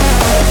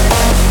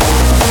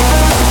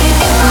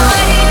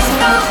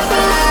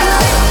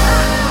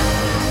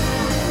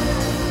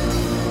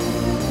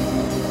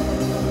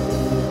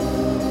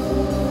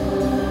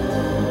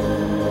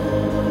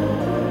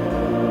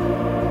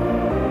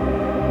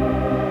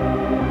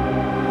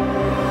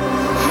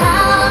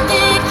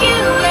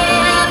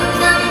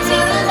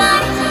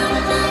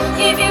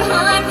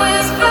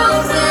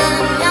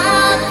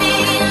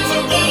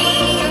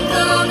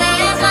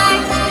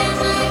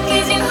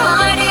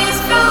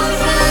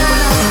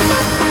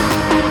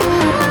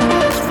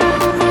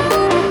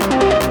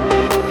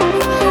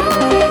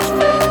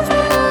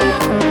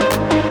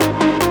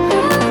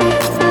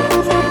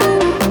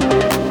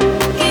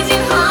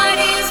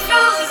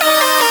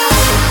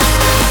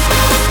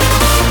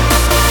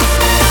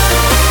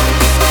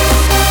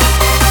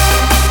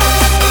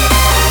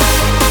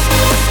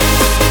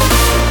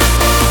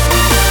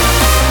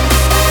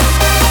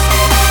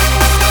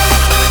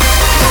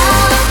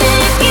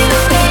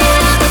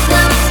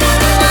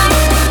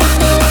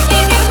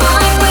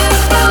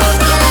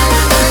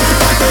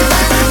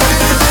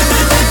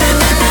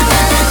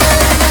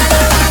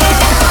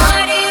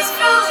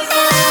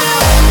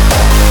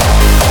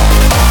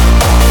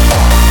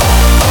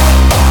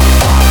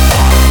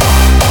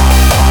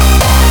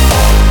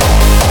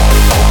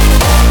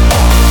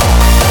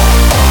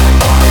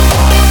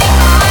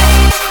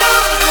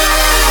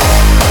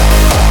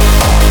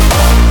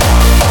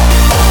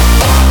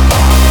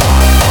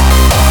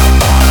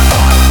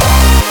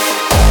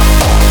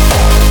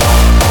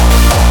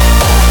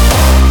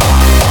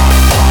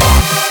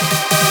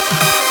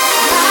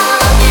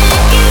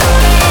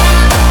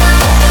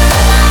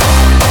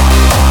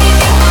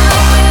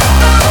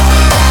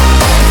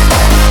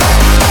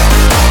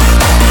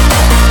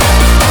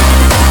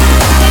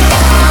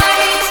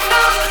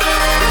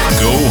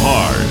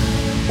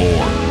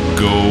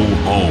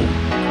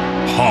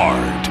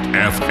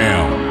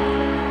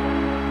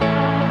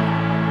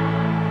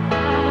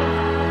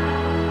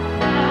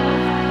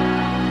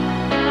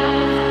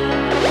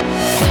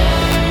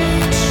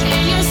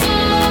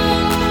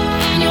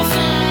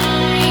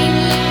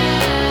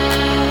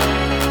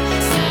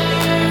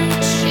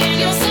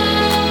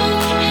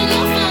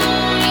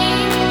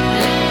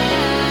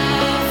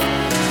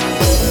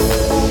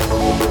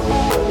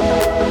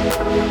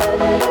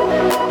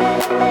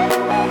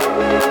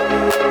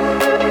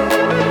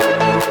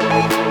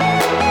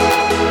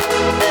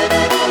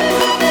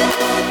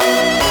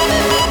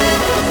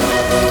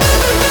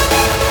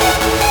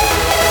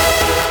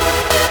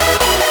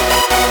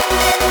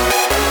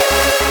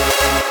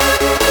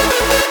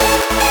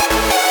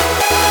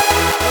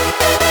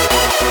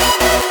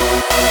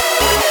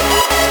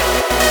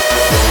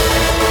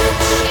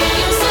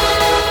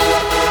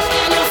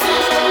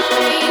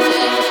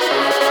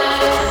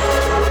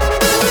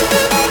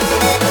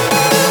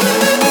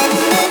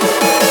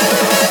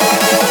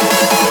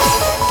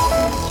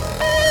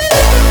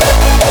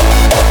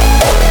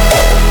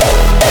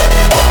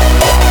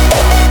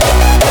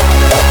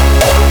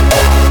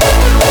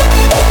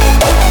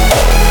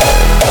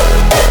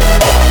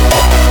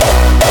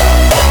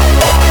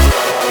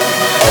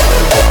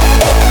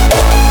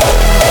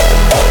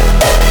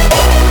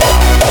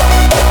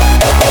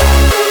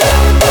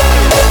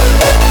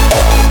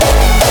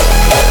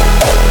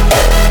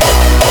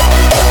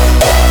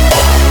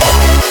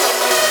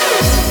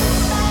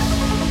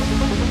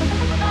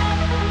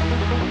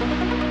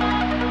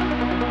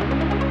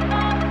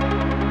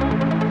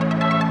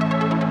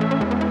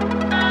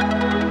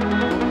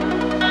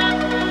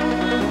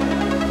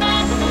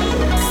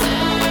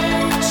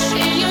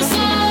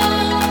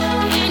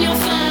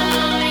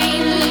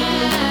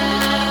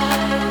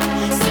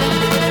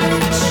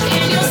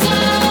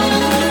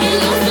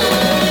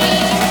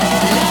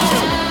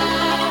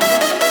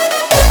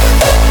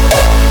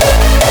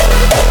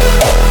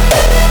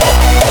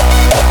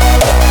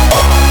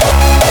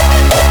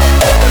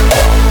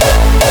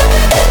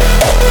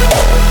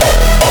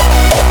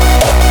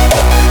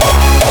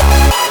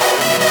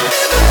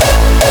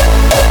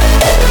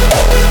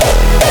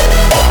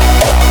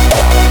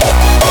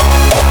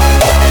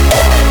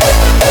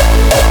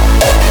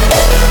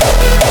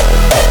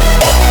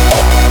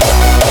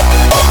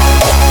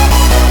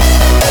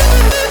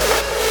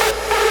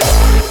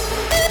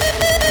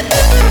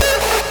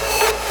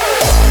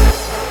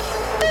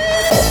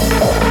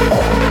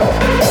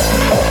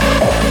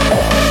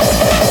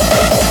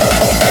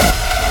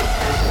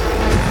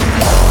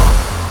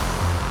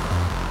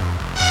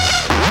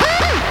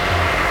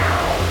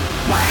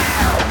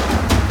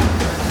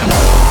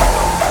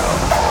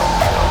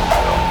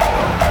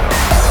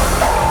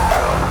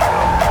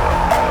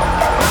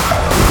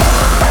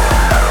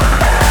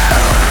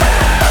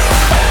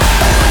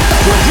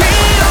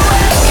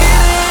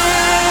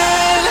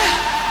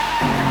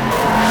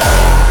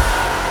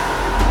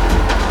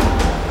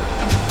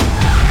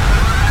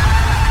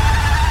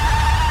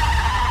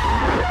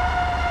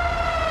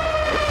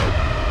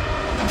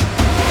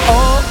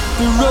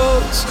the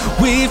roads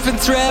we've been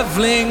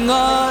traveling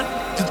on.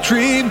 The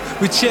dream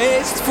we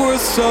chased for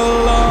so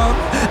long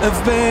have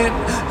been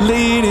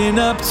leading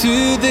up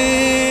to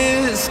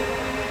this.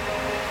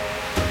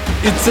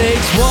 It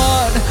takes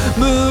one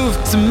move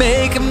to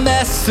make a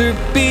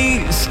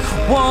masterpiece,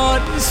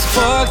 one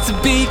spark to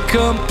be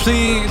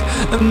complete,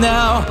 and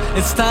now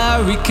it's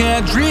time we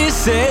can't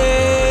resist.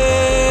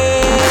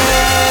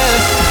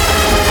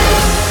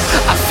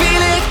 I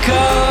feel it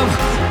come,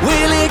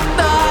 we'll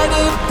ignite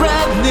a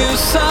brand new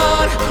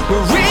sun.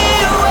 We're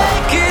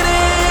reawakening.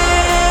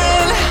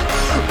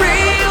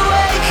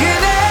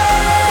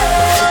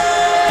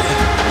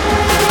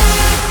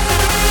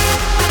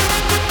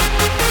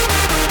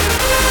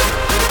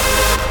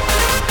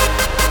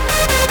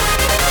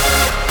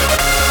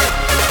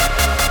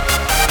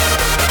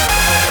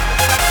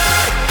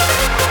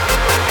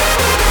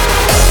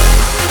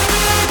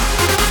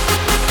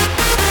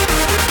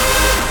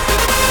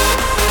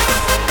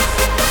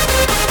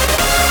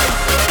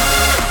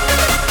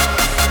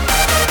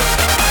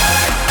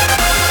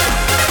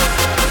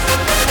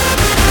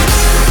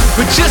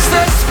 But just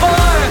a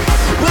spark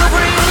will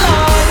bring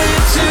light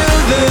into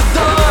the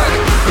dark.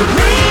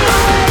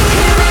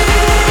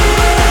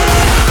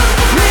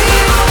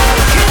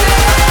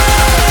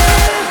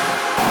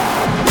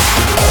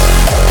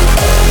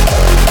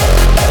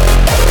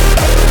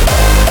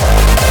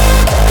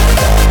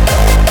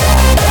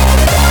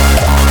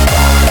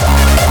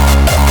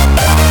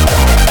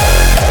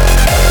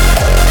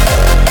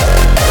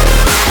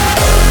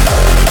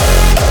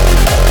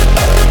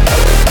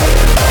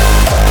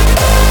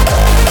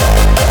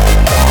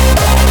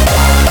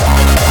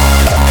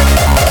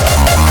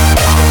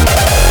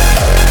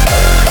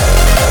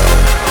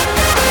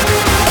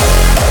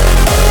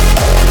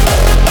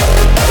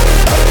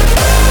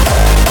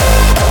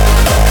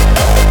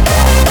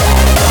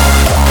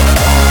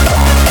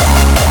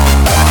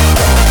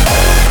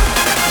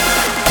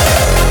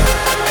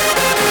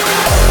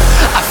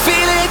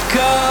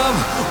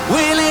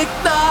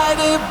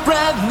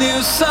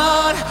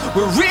 Sun,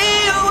 we're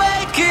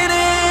reawakening,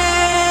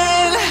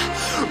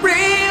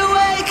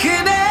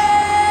 reawakening.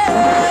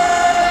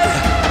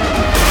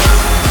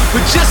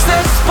 With just a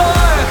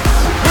spark,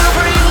 we'll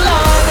bring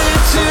light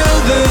into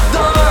the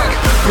dark.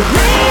 We're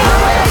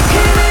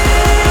reawakening,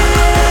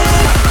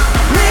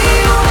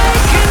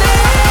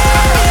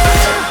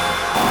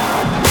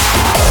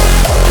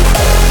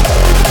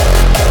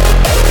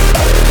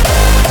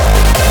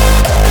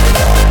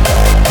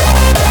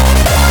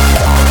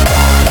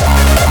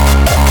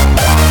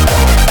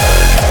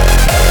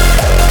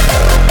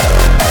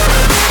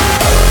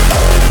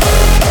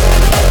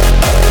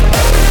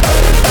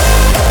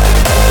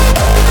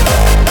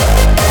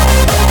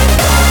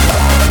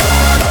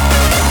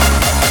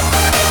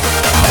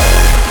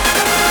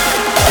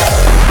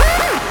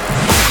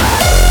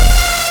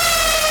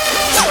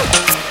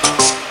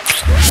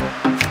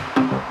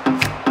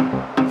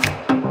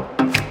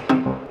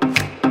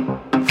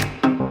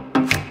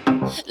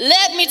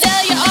 Let me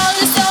tell you all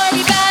the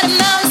story about a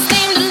mouse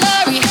named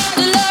Lori.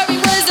 Lori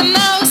was a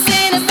mouse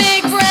in a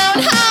big brown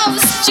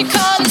house. She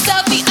called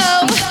herself the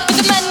O with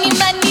the money,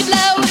 money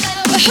blow.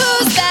 But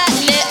who's that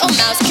little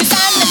mouse? 'Cause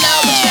I'm the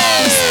noble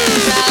Rouse,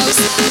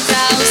 Rouse,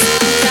 Rouse,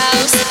 Rouse,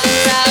 Rouse,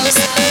 Rouse, Rouse,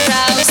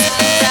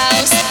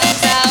 Rouse,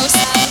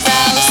 Rouse, Rouse, Rouse, Rouse, Rouse,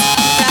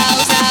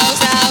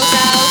 Rouse,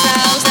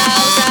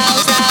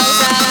 Rouse,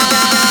 Rouse,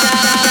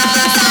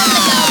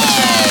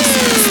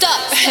 Rouse. Stop.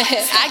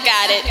 I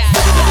got it.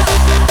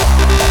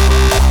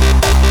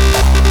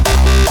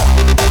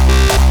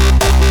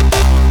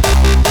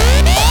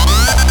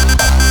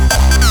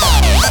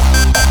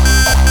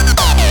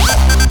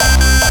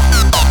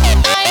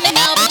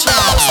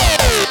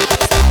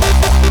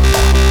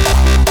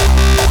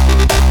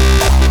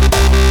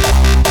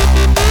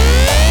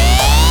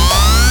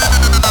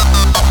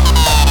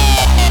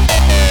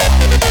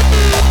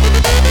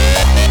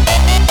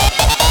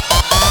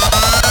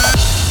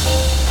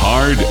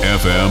 Hard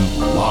FM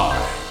Live.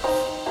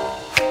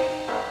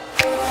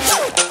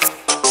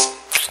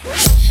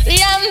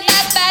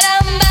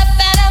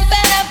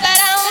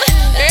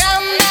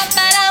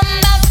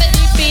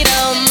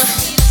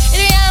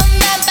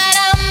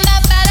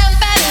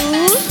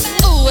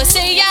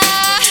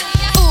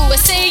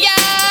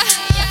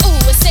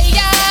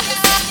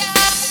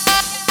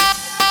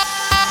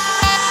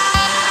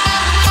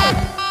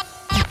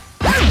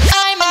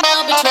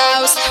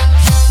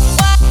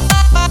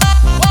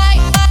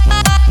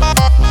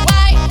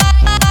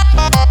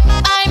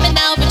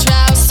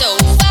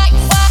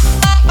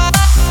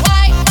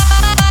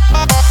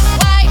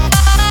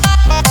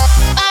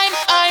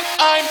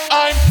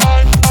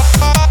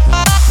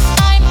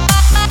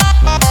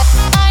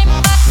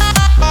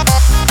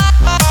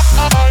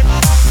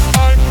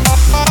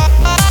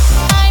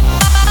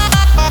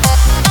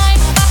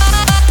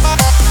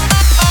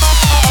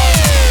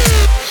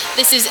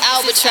 This is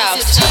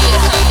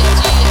Albatross.